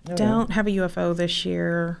 Don't have a UFO this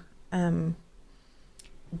year,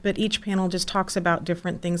 but each panel just talks about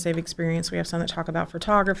different things they've experienced. We have some that talk about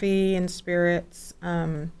photography and spirits.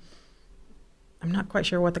 I'm not quite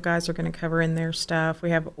sure what the guys are going to cover in their stuff.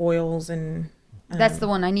 We have oils and. That's the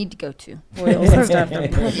one I need to go to. Oils and stuff.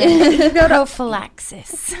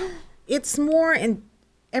 Prophylaxis. It's more, and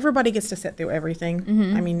everybody gets to sit through everything.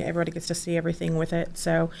 Mm-hmm. I mean, everybody gets to see everything with it.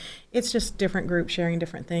 So it's just different groups sharing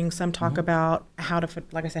different things. Some talk about how to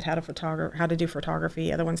do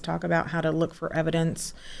photography. Other ones talk about how to look for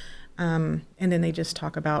evidence. And then they just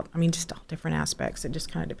talk about, just all different aspects. It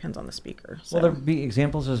just kind of depends on the speaker. So. Will there be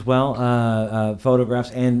examples as well, photographs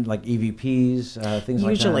and like EVPs, things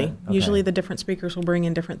like that? Okay. Usually the different speakers will bring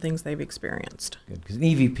in different things they've experienced. Good, because an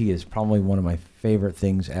EVP is probably one of my favorite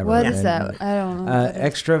things ever. What is that? I don't know.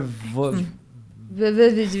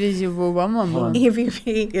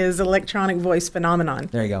 EVP is electronic voice phenomenon.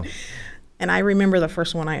 There you go. And I remember the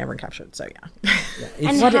first one I ever captured, so yeah.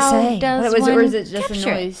 And what did it say? Or is it just a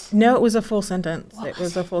noise? No, it was a full sentence. It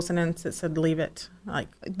was a full sentence that said, leave it.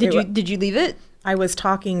 Did you leave it? I was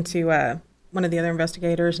talking to one of the other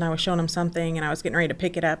investigators, and I was showing him something, and I was getting ready to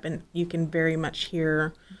pick it up, and you can very much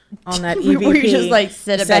hear on that EVP. Were you just like,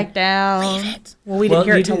 sit it back down? Leave it. Well, we didn't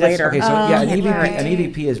hear it till later. Okay, so an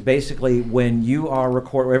EVP is basically when you are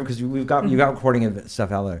recording, because you've got recording and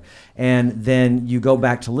stuff out there, and then you go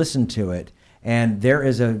back to listen to it, and there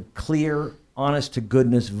is a clear, honest to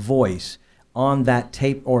goodness voice on that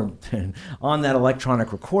tape or on that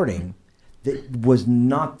electronic recording that was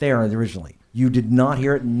not there originally. You did not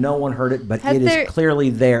hear it. No one heard it, but it is clearly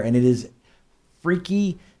there, and it is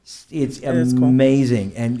freaky. It's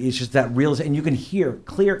amazing, cool. And it's just that real, and you can hear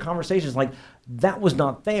clear conversations like that was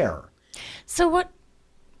not there. So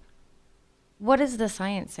what does the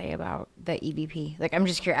science say about the EVP? Like, I'm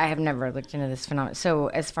just curious. I have never looked into this phenomenon. So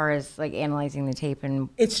as far as like analyzing the tape and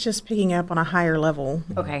it's just picking up on a higher level.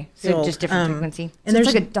 Okay, so just different frequency. And there's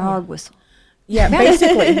like a dog whistle. Yeah,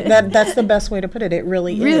 basically, that's the best way to put it. It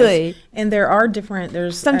really is. And there are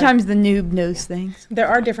different. Sometimes the noob knows things. There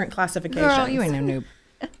are different classifications. Girl, you ain't no noob.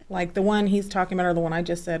 Like the one he's talking about, or the one I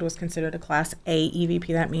just said, was considered a Class A EVP.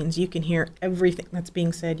 That means you can hear everything that's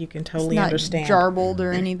being said. You can totally understand. It's not jarbled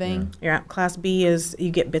or anything. Yeah. Class B is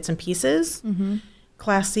you get bits and pieces. Mm-hmm.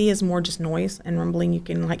 Class C is more just noise and rumbling. You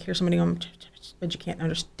can like hear somebody going, but you can't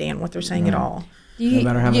understand what they're saying at all. No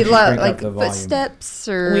matter how much you crank up the volume. Footsteps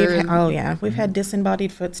or we've had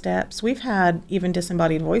disembodied footsteps. We've had even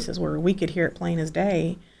disembodied voices where we could hear it plain as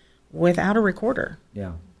day without a recorder.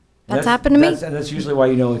 Yeah. That's happened to me. That's usually why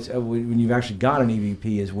you know it's when you've actually got an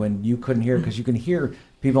EVP is when you couldn't hear, because you can hear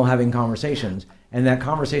people having conversations, and that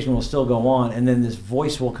conversation will still go on, and then this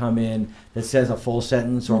voice will come in that says a full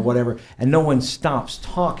sentence or whatever, and no one stops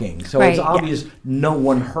talking. So it's obvious no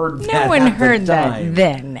one heard that. No one heard that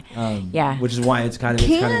then. Which is why it's kind of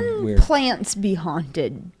weird. Can plants be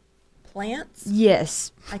haunted? Plants?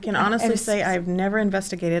 Yes. I can honestly say I've never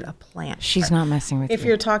investigated a plant. She's not messing with you. If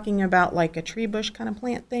you're talking about like a tree bush kind of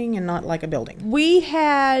plant thing and not like a building.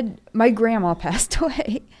 My grandma passed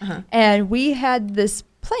away, and we had this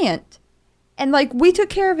plant, And like we took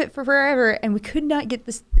care of it for forever, and we could not get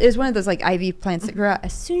this. It was one of those like ivy plants that grew out.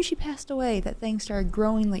 As soon as she passed away, that thing started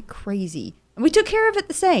growing like crazy, and we took care of it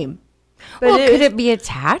the same. But could it be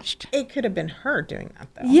attached? It could have been her doing that,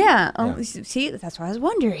 though. Yeah. See, that's what I was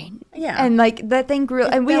wondering. Yeah. And like that thing grew,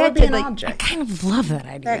 and we had to like. Object. I kind of love that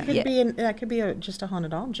idea. That could be just a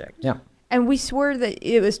haunted object. Yeah. And we swore that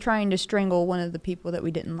it was trying to strangle one of the people that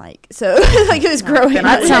we didn't like. So like it was growing.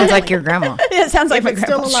 That sounds like your grandma. Yeah, it sounds like if my it's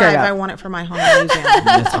grandma. still alive, I want it for my haunted museum.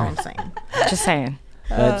 That's all I'm saying. Just saying.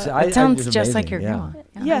 It sounds just like your grandma.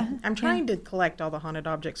 Yeah. I'm trying to collect all the haunted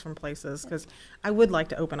objects from places because I would like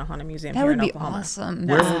to open a haunted museum That here would in be Oklahoma. awesome.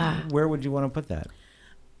 Where would you want to put that?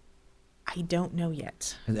 I don't know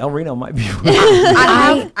yet. El Reno might be.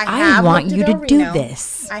 I want you to do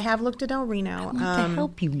this. I have looked at El Reno. I want to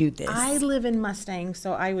help you do this. I live in Mustang,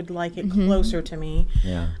 so I would like it closer to me.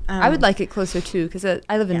 Yeah. I would like it closer too because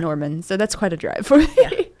I live in Norman, so that's quite a drive for me. Yeah.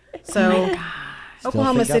 So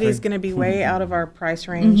Oklahoma City is going to be way out of our price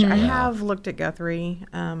range. I have looked at Guthrie,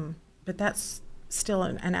 but that's still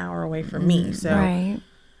an hour away from me. So Right.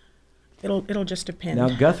 it'll just depend. Now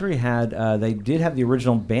Guthrie had they did have the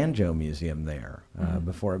original banjo museum there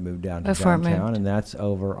before it moved down to downtown, and that's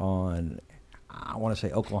over on I want to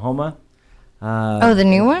say Oklahoma. The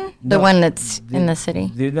new one, the one that's in the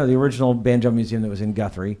city. The original banjo museum that was in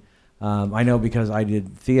Guthrie. I know because I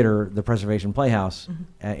did theater, the Preservation Playhouse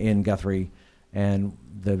in Guthrie, and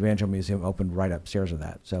the Banjo Museum opened right upstairs of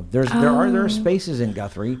that. So there are spaces in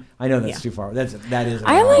Guthrie. I know that's too far. That is.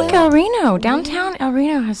 I like El Reno. Downtown El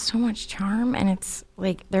Reno has so much charm, and it's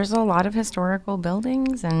like there's a lot of historical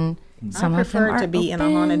buildings, and some of them are I prefer to be open.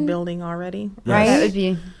 in a haunted building already. Right? That would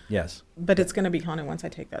be. Yes. But it's going to be haunted once I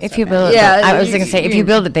take that If stuff you build out. it, I was going to say, if you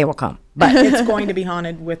build it, they will come. But it's going to be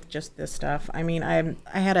haunted with just this stuff. I mean, I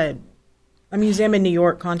had a museum in New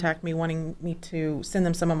York contact me wanting me to send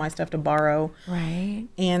them some of my stuff to borrow. Right.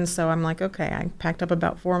 And so I'm like, okay, I packed up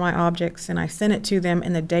about 4 of my objects and I sent it to them.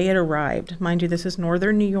 And the day it arrived, mind you, this is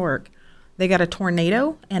northern New York, they got a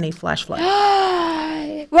tornado and a flash flood.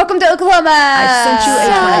 Welcome to Oklahoma. I sent you a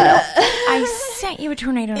tornado. I sent you a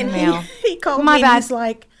tornado in the And mail. he called me and he's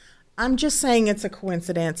like, I'm just saying it's a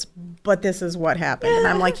coincidence, but this is what happened. And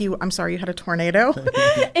I'm like, I'm sorry, you had a tornado?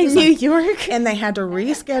 in New York. And they had to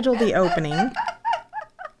reschedule the opening.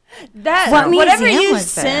 What whatever museum you was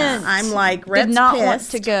this? sent, I'm like, did Rhett's not pissed. want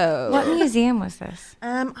to go. What museum was this?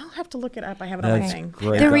 I'll have to look it up. I have it on my That's thing.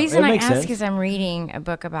 great. The It reason I makes ask sense. is I'm reading a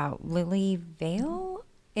book about Lily Vale.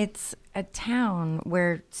 It's a town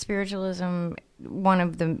where spiritualism, one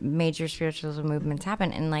of the major spiritualism movements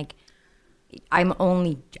happened, and like I've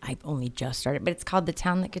only just started, but it's called The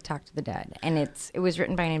Town That Could Talk to the Dead, and it was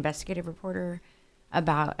written by an investigative reporter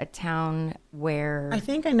about a town where I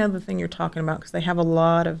think I know the thing you're talking about because they have a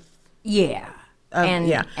lot of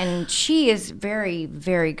and she is very,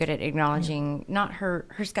 very good at acknowledging not her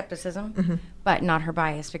skepticism, but not her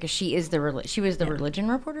bias, because she was the religion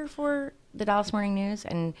reporter for the Dallas Morning News,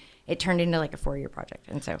 and it turned into like a 4-year project,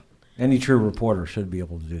 and so Any true reporter should be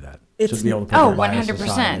able to do that. Should be able to put their bias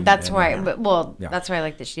aside 100%. That's and- why. yeah. But Yeah. that's why I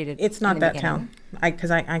like that she did. It's not in the that beginning. town, because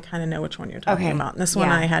I kind of know which one you're talking Okay. about. And this one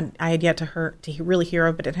Yeah. I had yet to really hear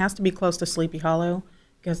of, but it has to be close to Sleepy Hollow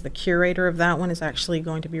because the curator of that one is actually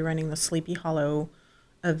going to be running the Sleepy Hollow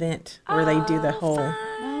event where they do the whole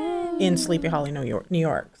in Sleepy Hollow, New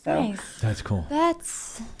York. So, Nice. That's cool.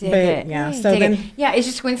 That's Dig but it. yeah, so Dig then it. Yeah, it's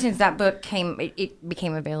just coincidence that book it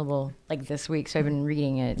became available like this week, so I've been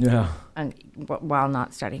reading it Yeah. while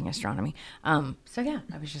not studying astronomy. So yeah,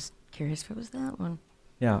 I was just curious if it was that one.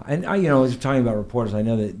 Yeah, and I, as you're talking about reporters, I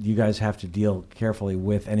know that you guys have to deal carefully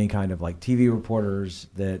with any kind of like TV reporters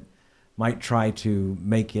that might try to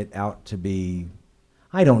make it out to be,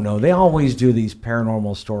 I don't know. They always do these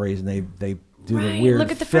paranormal stories, and they do Right, the weird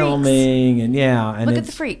look at the filming, and and Look at it's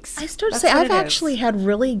the freaks. I started to That's say what I've it is. actually had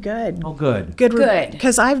really good. good. Good.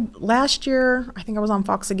 Because last year, I think I was on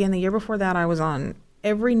Fox again. The year before that, I was on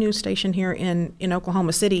every news station here in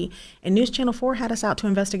Oklahoma City, and News Channel 4 had us out to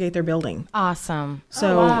investigate their building. Awesome.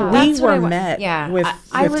 So we That's what were met yeah, with,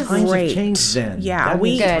 I with was Times great. have changed then. Yeah, That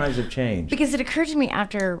means Good. times have changed. Because it occurred to me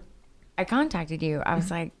after I contacted you, I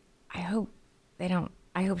was like, I hope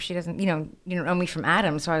she doesn't, you don't know me from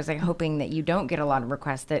Adam. So I was like hoping that you don't get a lot of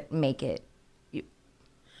requests that make it.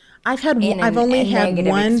 I've only a had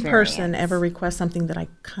negative one experience. person ever request something that I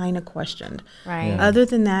kind of questioned. Right. Yeah. Other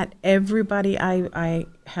than that, everybody I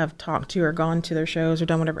have talked to or gone to their shows or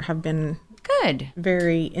done whatever have been Good.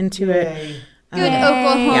 very into it. Good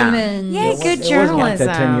Oklahoman. Yeah, good journalism. It wasn't like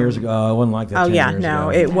that 10 years ago. It wasn't like that 10 years ago.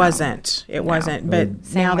 It wasn't. It wasn't.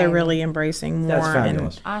 But now they're really embracing more. That's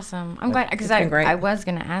fabulous. Awesome. I'm glad, because I was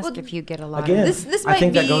going to ask if you get a lot of this. I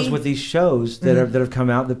think that goes with these shows that have come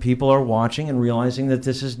out that people are watching and realizing that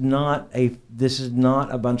this is not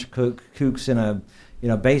a bunch of kooks in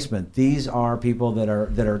a basement. These are people that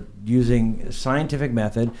are using scientific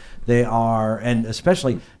method. They are, and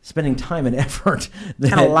especially spending time and effort.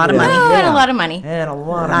 And a lot of money. And a lot of money. And a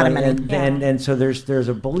lot of money. And so there's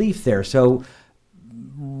a belief there. So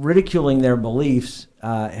ridiculing their beliefs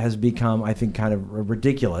has become, I think, kind of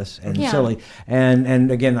ridiculous and silly.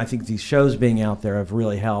 And again, I think these shows being out there have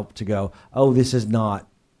really helped to go, oh, this is not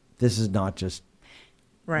just.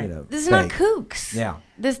 Right. This is not kooks. Yeah.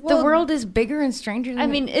 The world is bigger and stranger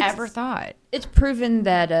than we ever thought. It's proven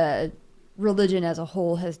that religion as a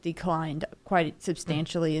whole has declined quite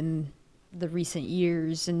substantially in the recent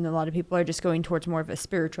years, and a lot of people are just going towards more of a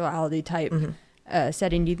spirituality type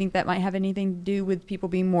setting. Do you think that might have anything to do with people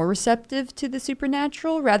being more receptive to the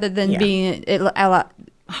supernatural rather than being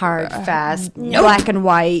hard, fast, black and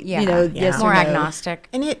white? Yes, more agnostic.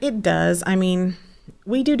 And it does. I mean,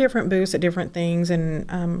 we do different booths at different things,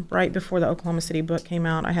 and right before the Oklahoma City book came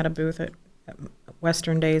out, I had a booth at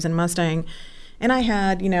Western Days in Mustang, and I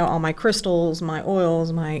had, all my crystals, my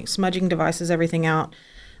oils, my smudging devices, everything out.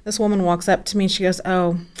 This woman walks up to me, she goes,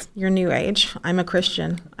 "Oh, you're New Age. I'm a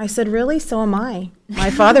Christian." I said, "Really? So am I. My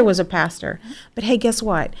father was a pastor. But hey, guess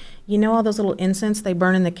what? All those little incense they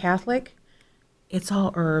burn in the Catholic? It's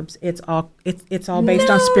all herbs. It's all based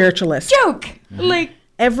on spiritualists." Joke.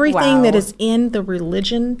 Everything that is in the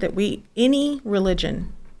religion any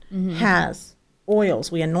religion has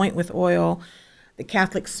oils. We anoint with oil, the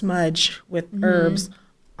Catholic smudge with herbs.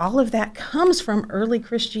 All of that comes from early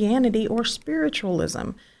Christianity or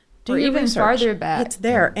spiritualism. Or even farther back. It's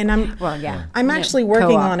there. And I'm actually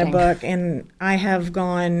working on a book, and I have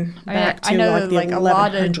gone back to the 1100s. A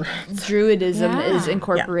lot of Druidism is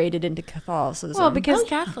incorporated into Catholicism. Well, because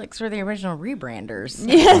Catholics were the original rebranders.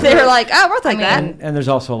 Yeah, they were like, we'll take that. And there's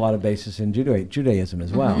also a lot of basis in Judaism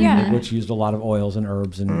as well, which used a lot of oils and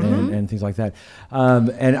herbs and things like that.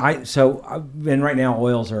 And right now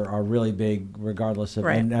oils are really big, regardless of.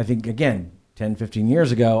 Right. And I think, again, 10, 15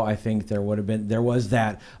 years ago, I think there was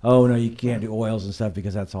that, oh, no, you can't do oils and stuff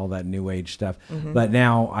because that's all that new age stuff. But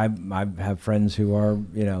now I have friends who are,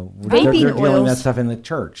 they're dealing that stuff in the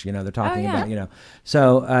church. They're talking about,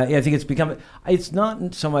 So I think it's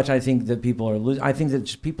not so much I think that people are losing. I think that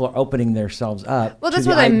just people are opening themselves up. Well, that's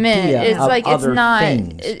what I meant. It's like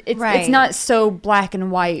it's not so black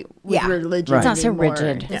and white with religion. It's not so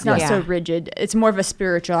rigid. It's not so rigid. It's more of a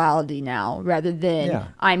spirituality now rather than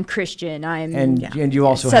I'm Christian, and you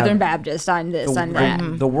also Southern Baptist, I'm this, I'm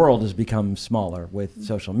that. The world has become smaller with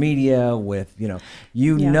social media, with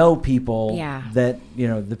people that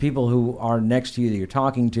the people who are next to you that you're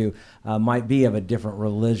talking to might be of a different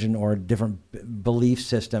religion or a different belief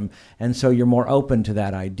system, and so you're more open to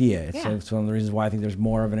that idea. It's one of the reasons why I think there's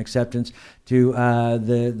more of an acceptance to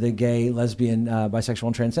the gay, lesbian,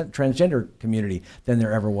 bisexual, and transgender community than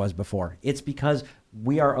there ever was before. It's because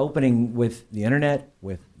we are opening with the internet,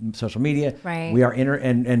 with social media. Right. We are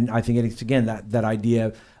and I think it's again that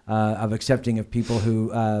idea of accepting of people who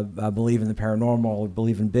believe in the paranormal or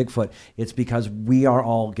believe in Bigfoot. It's because we are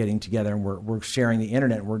all getting together and we're sharing the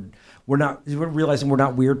internet. We're realizing we're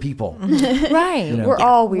not weird people. Right. We're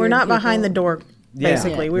all weird. We're not people. behind the door.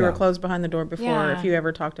 Basically, we were closed behind the door before. If you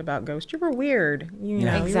ever talked about ghosts, you were weird. You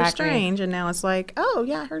were strange, and now it's like, oh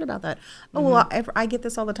yeah, I heard about that. Oh well, I get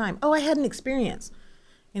this all the time. Oh, I had an experience.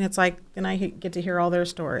 And it's like, then I get to hear all their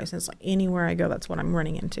stories. It's like anywhere I go, that's what I'm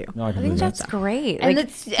running into. No, I think that's great. And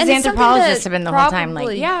anthropologists have been the whole time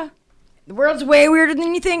like, the world's way weirder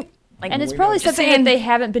than you think. And it's probably something that they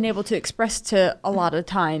haven't been able to express to a lot of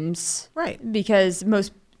times. Right. Because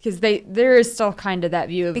there is still kind of that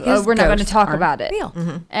view of we're not going to talk about it. Real.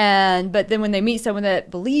 But then when they meet someone that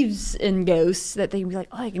believes in ghosts, that they can be like,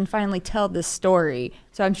 I can finally tell this story.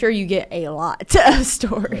 So I'm sure you get a lot of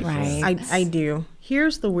stories. Right. I do.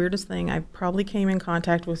 Here's the weirdest thing I probably came in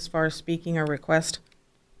contact with as far as speaking a request.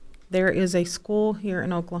 There is a school here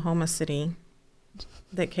in Oklahoma City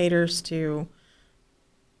that caters to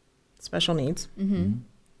special needs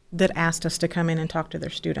that asked us to come in and talk to their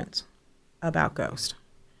students about ghosts.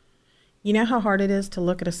 You know how hard it is to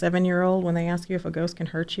look at a 7-year-old when they ask you if a ghost can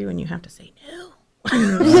hurt you and you have to say no?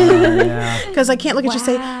 Because I can't look at you and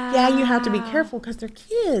say, you have to be careful because they're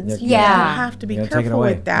kids. You have to be careful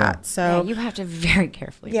with that. So you have to very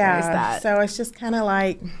carefully phrase that. So it's just kind of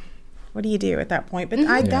like, what do you do at that point? But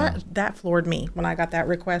that floored me when I got that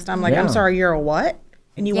request. I'm like, I'm sorry, you're a what?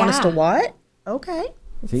 And you want us to what? Okay.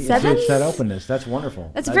 See, it's that openness. That's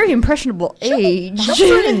wonderful. That's a very impressionable age.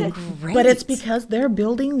 But it's because their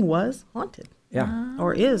building was haunted. Yeah.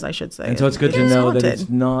 Or is, I should say. And so it's good to know that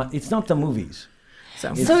it's not the movies.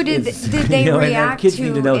 So did they react to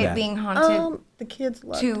it being haunted? The kids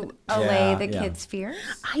loved to allay the kids' fears?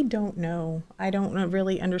 I don't know. I don't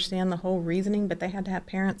really understand the whole reasoning, but they had to have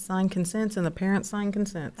parents sign consents, and the parents signed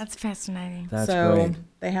consents. That's fascinating. That's great.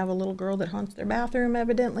 They have a little girl that haunts their bathroom,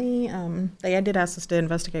 evidently. They did ask us to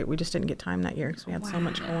investigate. We just didn't get time that year because we had so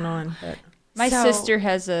much going on. But my sister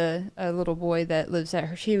has a little boy that lives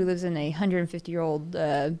she lives in a 150-year-old,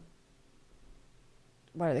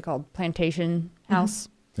 what are they called? Plantation house.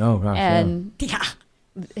 Oh, gosh. And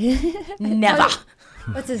never.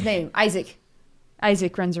 What's his name? Isaac.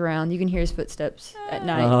 Isaac runs around. You can hear his footsteps at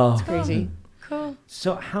night. Oh. It's crazy. Cool.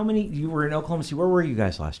 So you were in Oklahoma City. Where were you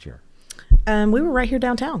guys last year? We were right here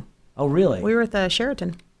downtown. Oh, really? We were at the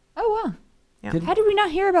Sheraton. Oh, wow. Yeah. How did we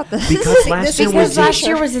not hear about this? Because last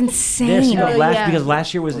year was insane. Because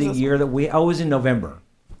last year was the year that it was in November.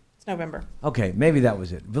 It's November. Okay, maybe that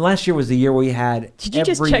was it. But last year was the year we had Did you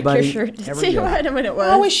just check your shirt to see when it was?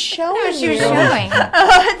 I was showing. She was showing.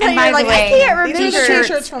 And by the way, I can't remember. These are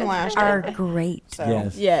t-shirts from last year. Are great.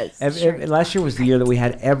 So. Yes. Last year was the year that we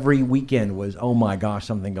had every weekend was, oh my gosh,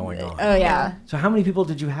 something going on. Oh, yeah. So how many people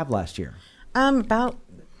did you have last year? I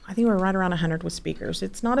think we were right around 100 with speakers.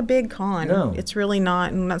 It's not a big con. No. It's really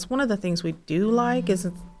not. And that's one of the things we do like is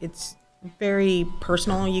it's very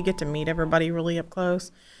personal. You get to meet everybody really up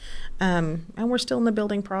close. And we're still in the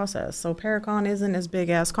building process. So Paracon isn't as big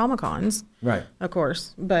as Comic-Cons. Right. Of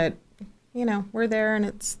course. But, we're there and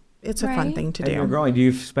it's a fun thing to do. You're growing. Do you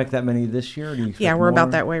expect that many this year? Or do you expect we're more?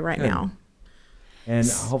 about that way right now. And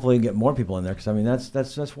hopefully get more people in there because,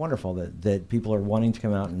 that's wonderful that people are wanting to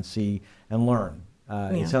come out and see and learn.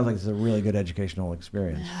 It sounds like it's a really good educational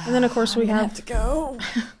experience. And then, of course, we have to go.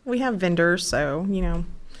 We have vendors, so,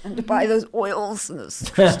 And to buy those oils and those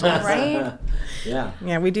crystals, right? Yeah.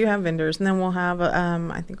 Yeah, we do have vendors. And then we'll have,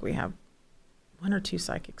 I think we have 1 or 2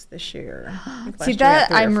 psychics this year. See, that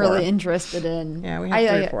I'm really interested in. Yeah, we had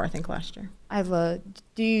 3 or 4, I think, last year. I love,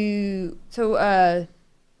 so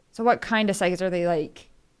what kind of psychics are they like?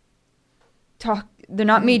 They're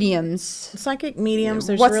not mediums. Psychic mediums.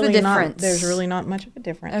 There's What's really the difference? There's really not much of a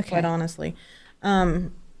difference, quite honestly.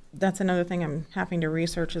 That's another thing I'm having to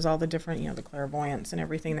research is all the different, the clairvoyance and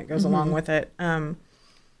everything that goes along with it.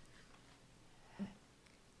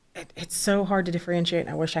 It's so hard to differentiate. And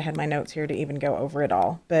I wish I had my notes here to even go over it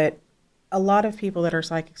all. But a lot of people that are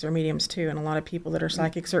psychics are mediums too, and a lot of people that are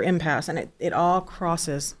psychics are empaths, and it all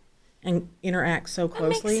crosses and interacts so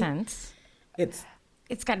closely. That makes sense.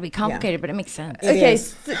 It's got to be complicated, but it makes sense. Okay,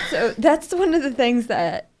 so that's one of the things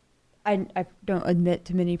that I don't admit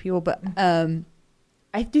to many people, but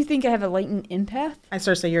I do think I have a latent empath. I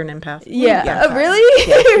start to say you're an empath. Yeah. Really?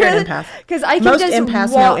 Yeah, you're an empath. Because I can most just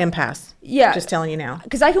empaths know empaths. Yeah. Just telling you now.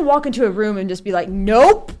 Because I can walk into a room and just be like,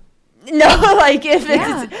 nope. No, like if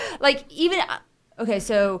it's like even okay.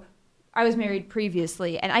 So I was married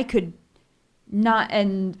previously, and I could not.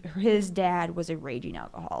 And his dad was a raging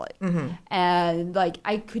alcoholic, and like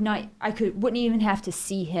wouldn't even have to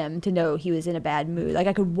see him to know he was in a bad mood. Like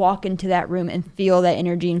I could walk into that room and feel that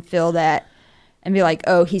energy and feel that. And be like,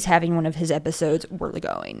 oh, he's having one of his episodes. We're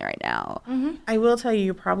going right now. I will tell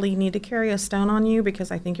you probably need to carry a stone on you because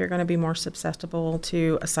I think you're going to be more susceptible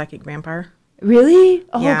to a psychic vampire. Really?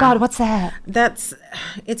 Oh, yeah. God, what's that?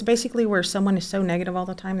 It's basically where someone is so negative all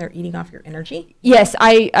the time, they're eating off your energy. Yes,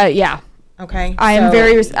 yeah. Okay. I'm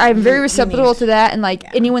very receptive to that, and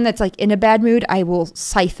anyone that's like in a bad mood, I will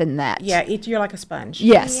siphon that. Yeah, you're like a sponge.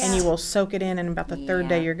 Yes. And you will soak it in, and about the third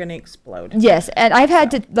day, you're going to explode. Yes, and I've had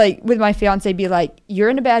to with my fiance be like, "You're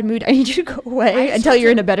in a bad mood. I need you to go away until you're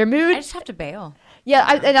in a better mood." I just have to bail.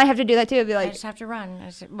 Yeah, and I have to do that too. I'd be like, I just have to run.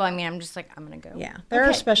 I'm just like, I'm gonna go. Yeah, there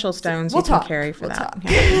are special stones you can carry for that.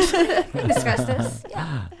 We'll discuss this.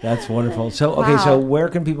 Yeah, that's wonderful. So so where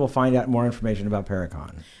can people find out more information about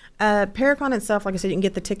Paracon? Paracon itself, like I said, you can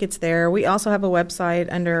get the tickets there. We also have a website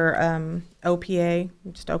under OPA,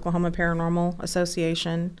 just Oklahoma Paranormal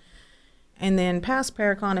Association. And then past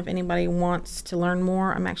Paracon, if anybody wants to learn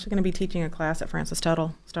more, I'm actually going to be teaching a class at Francis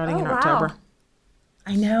Tuttle starting in October.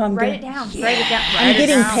 I know. Write it down. I'm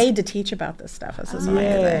getting paid to teach about this stuff. This is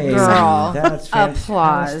amazing. Girl. That's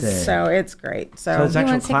applause. So it's great. So it's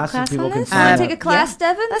actual classes people can want to take a class,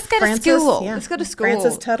 Devin? Let's go to school. Yeah. Let's go to school.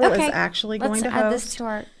 Francis Tuttle is actually going to host. Let's add this to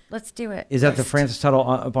our... Let's do it. Is that the Francis Tuttle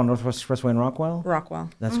up on Northwest Expressway in Rockwell? Rockwell.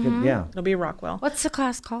 That's good, yeah. It'll be Rockwell. What's the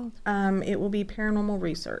class called? It will be Paranormal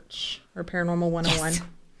Research or Paranormal 101. Yes.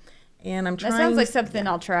 And I'm trying. That sounds like something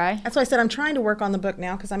I'll try. That's why I said I'm trying to work on the book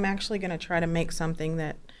now, because I'm actually going to try to make something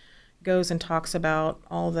that goes and talks about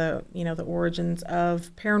all the, the origins of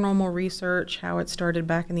paranormal research, how it started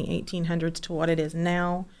back in the 1800s to what it is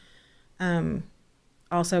now.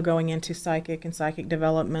 Also going into psychic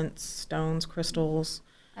developments, stones, crystals.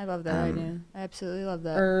 I love that idea. I absolutely love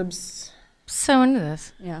that. Herbs. So into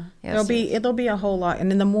this. Yeah. Yes, there'll be a whole lot. And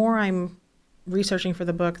then the more I'm researching for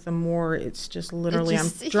the book, the more it's just literally I'm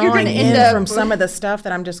drawing in from some of the stuff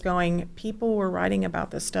that I'm just going, people were writing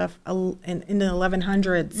about this stuff in the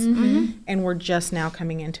 1100s, and we're just now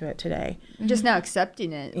coming into it today. Just now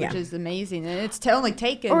accepting it, which is amazing. And it's only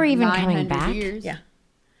taken or even 900 coming back. years. Yeah.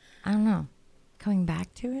 I don't know. Coming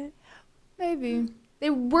back to it? Maybe. They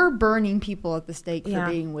were burning people at the stake for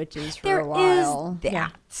being witches for a while. Yeah.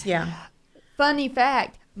 Funny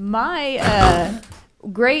fact, my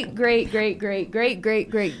great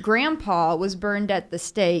grandpa was burned at the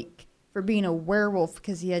stake for being a werewolf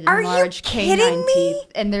because he had enlarged canine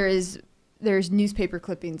teeth. And there's newspaper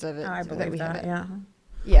clippings of it. I believe that. Yeah.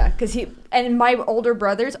 Yeah, because my older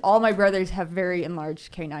brothers, all my brothers have very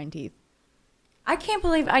enlarged canine teeth. I can't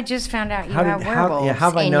believe I just found out you have werewolves how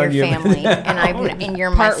have I in known your you? family, and you're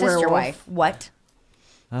my sister werewolf. wife. What?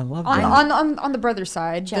 I love that. On the brother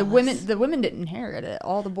side, Jealous. the women didn't inherit it.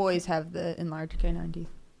 All the boys have the enlarged canine teeth.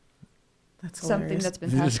 That's something hilarious. that's been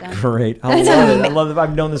This passed is down. great. I love it. I love it.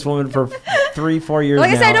 I've known this woman for 3-4 years now.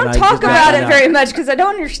 Like I said, I don't talk about it very much because I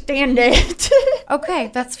don't understand it. Okay,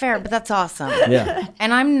 that's fair, but that's awesome. Yeah.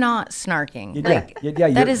 And I'm not snarking. Yeah,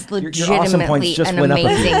 that is legitimately an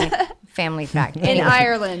amazing family fact. In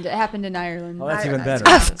Ireland. It happened in Ireland. Oh, that's even better.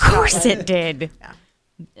 Of course it did.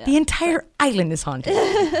 Yeah. The entire island is haunted.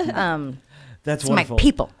 That's wonderful. My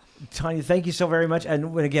people. Tanya, thank you so very much.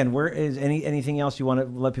 And again, where is anything else you want to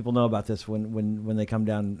let people know about this when they come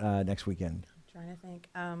down next weekend? I'm trying to think.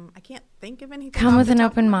 I can't think of anything. Come with an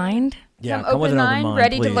open mind. Yeah, come with an open mind,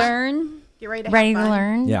 ready please. to learn. Get ready to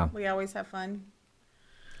learn. Yeah, we always have fun.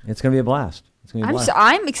 It's going to be a blast.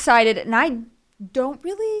 I'm excited, and I don't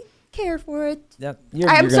really care for it. Yeah,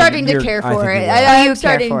 I'm starting to care for it. I'm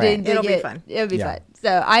starting to. It'll be fun. It'll be fun.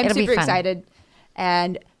 So I'm super excited,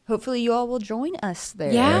 and hopefully you all will join us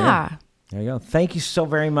there. Yeah. There you go. Thank you so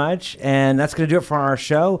very much. And that's going to do it for our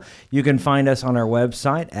show. You can find us on our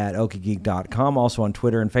website at okiegeek.com, also on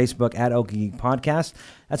Twitter and Facebook at Okiegeek Podcast.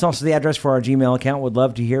 That's also the address for our Gmail account. Would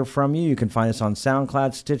love to hear from you. You can find us on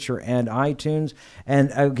SoundCloud, Stitcher, and iTunes.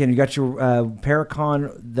 And again, you got your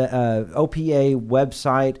Paracon, the OPA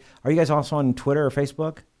website. Are you guys also on Twitter or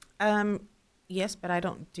Facebook? Yes, but I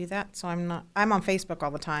don't do that, so I'm not. I'm on Facebook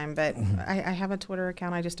all the time, but I have a Twitter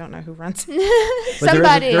account. I just don't know who runs it.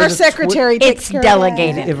 Somebody, our secretary. It's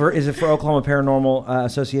delegated. Is it for Oklahoma Paranormal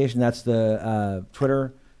Association? That's the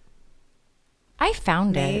Twitter. I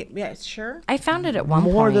found it. Yeah, sure. I found it at one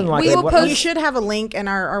point. More than like we will post. You should have a link, and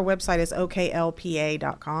our website is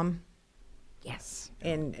oklpa.com. Yes,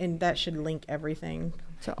 and that should link everything.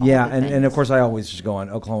 Yeah, and of course I always just go on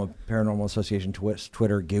Oklahoma Paranormal Association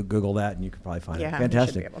Twitter, Google that, and you can probably find it. Fantastic. You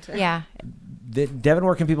should be able to. Yeah. Devin,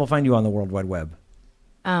 where can people find you on the World Wide Web?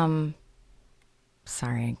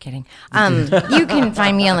 Sorry, I'm kidding. You can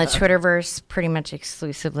find me on the Twitterverse pretty much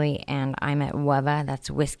exclusively, and I'm at WUVA.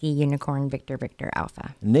 That's Whiskey Unicorn Victor Victor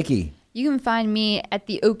Alpha. Nikki. You can find me at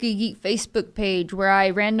the Okie Geek Facebook page where I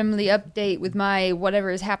randomly update with my whatever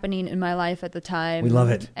is happening in my life at the time. We love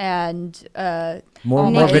it. And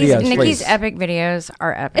more videos. Nikki's epic videos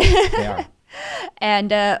are epic. They are.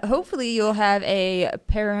 And hopefully you'll have a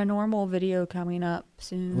paranormal video coming up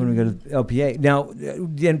soon. When we go to LPA. Now,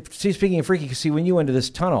 and speaking of freaky, see, when you went to this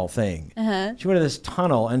tunnel thing, she went to this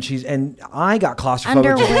tunnel, and I got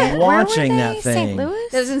claustrophobic just watching that thing. St. Louis?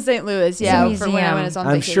 That was in St. Louis, yeah. For when I was on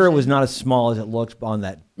vacation. I'm sure it was not as small as it looked on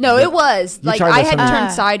that. No, it was. Like, I had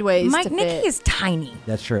turned sideways to fit. Nikki is tiny.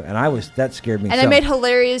 That's true. And that scared me. And I made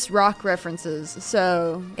hilarious rock references.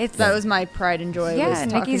 So that was my pride and joy. Yeah,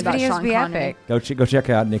 was Nikki's about videos Sean be Connery. epic. Go check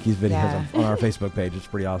out Nikki's videos on our Facebook page. It's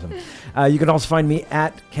pretty awesome. You can also find me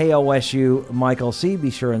at KOSU Michael C. Be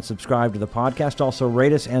sure and subscribe to the podcast. Also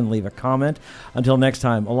rate us and leave a comment. Until next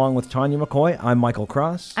time, along with Tanya McCoy, I'm Michael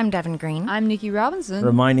Cross. I'm Devin Green. I'm Nikki Robinson.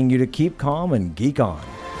 Reminding you to keep calm and geek on.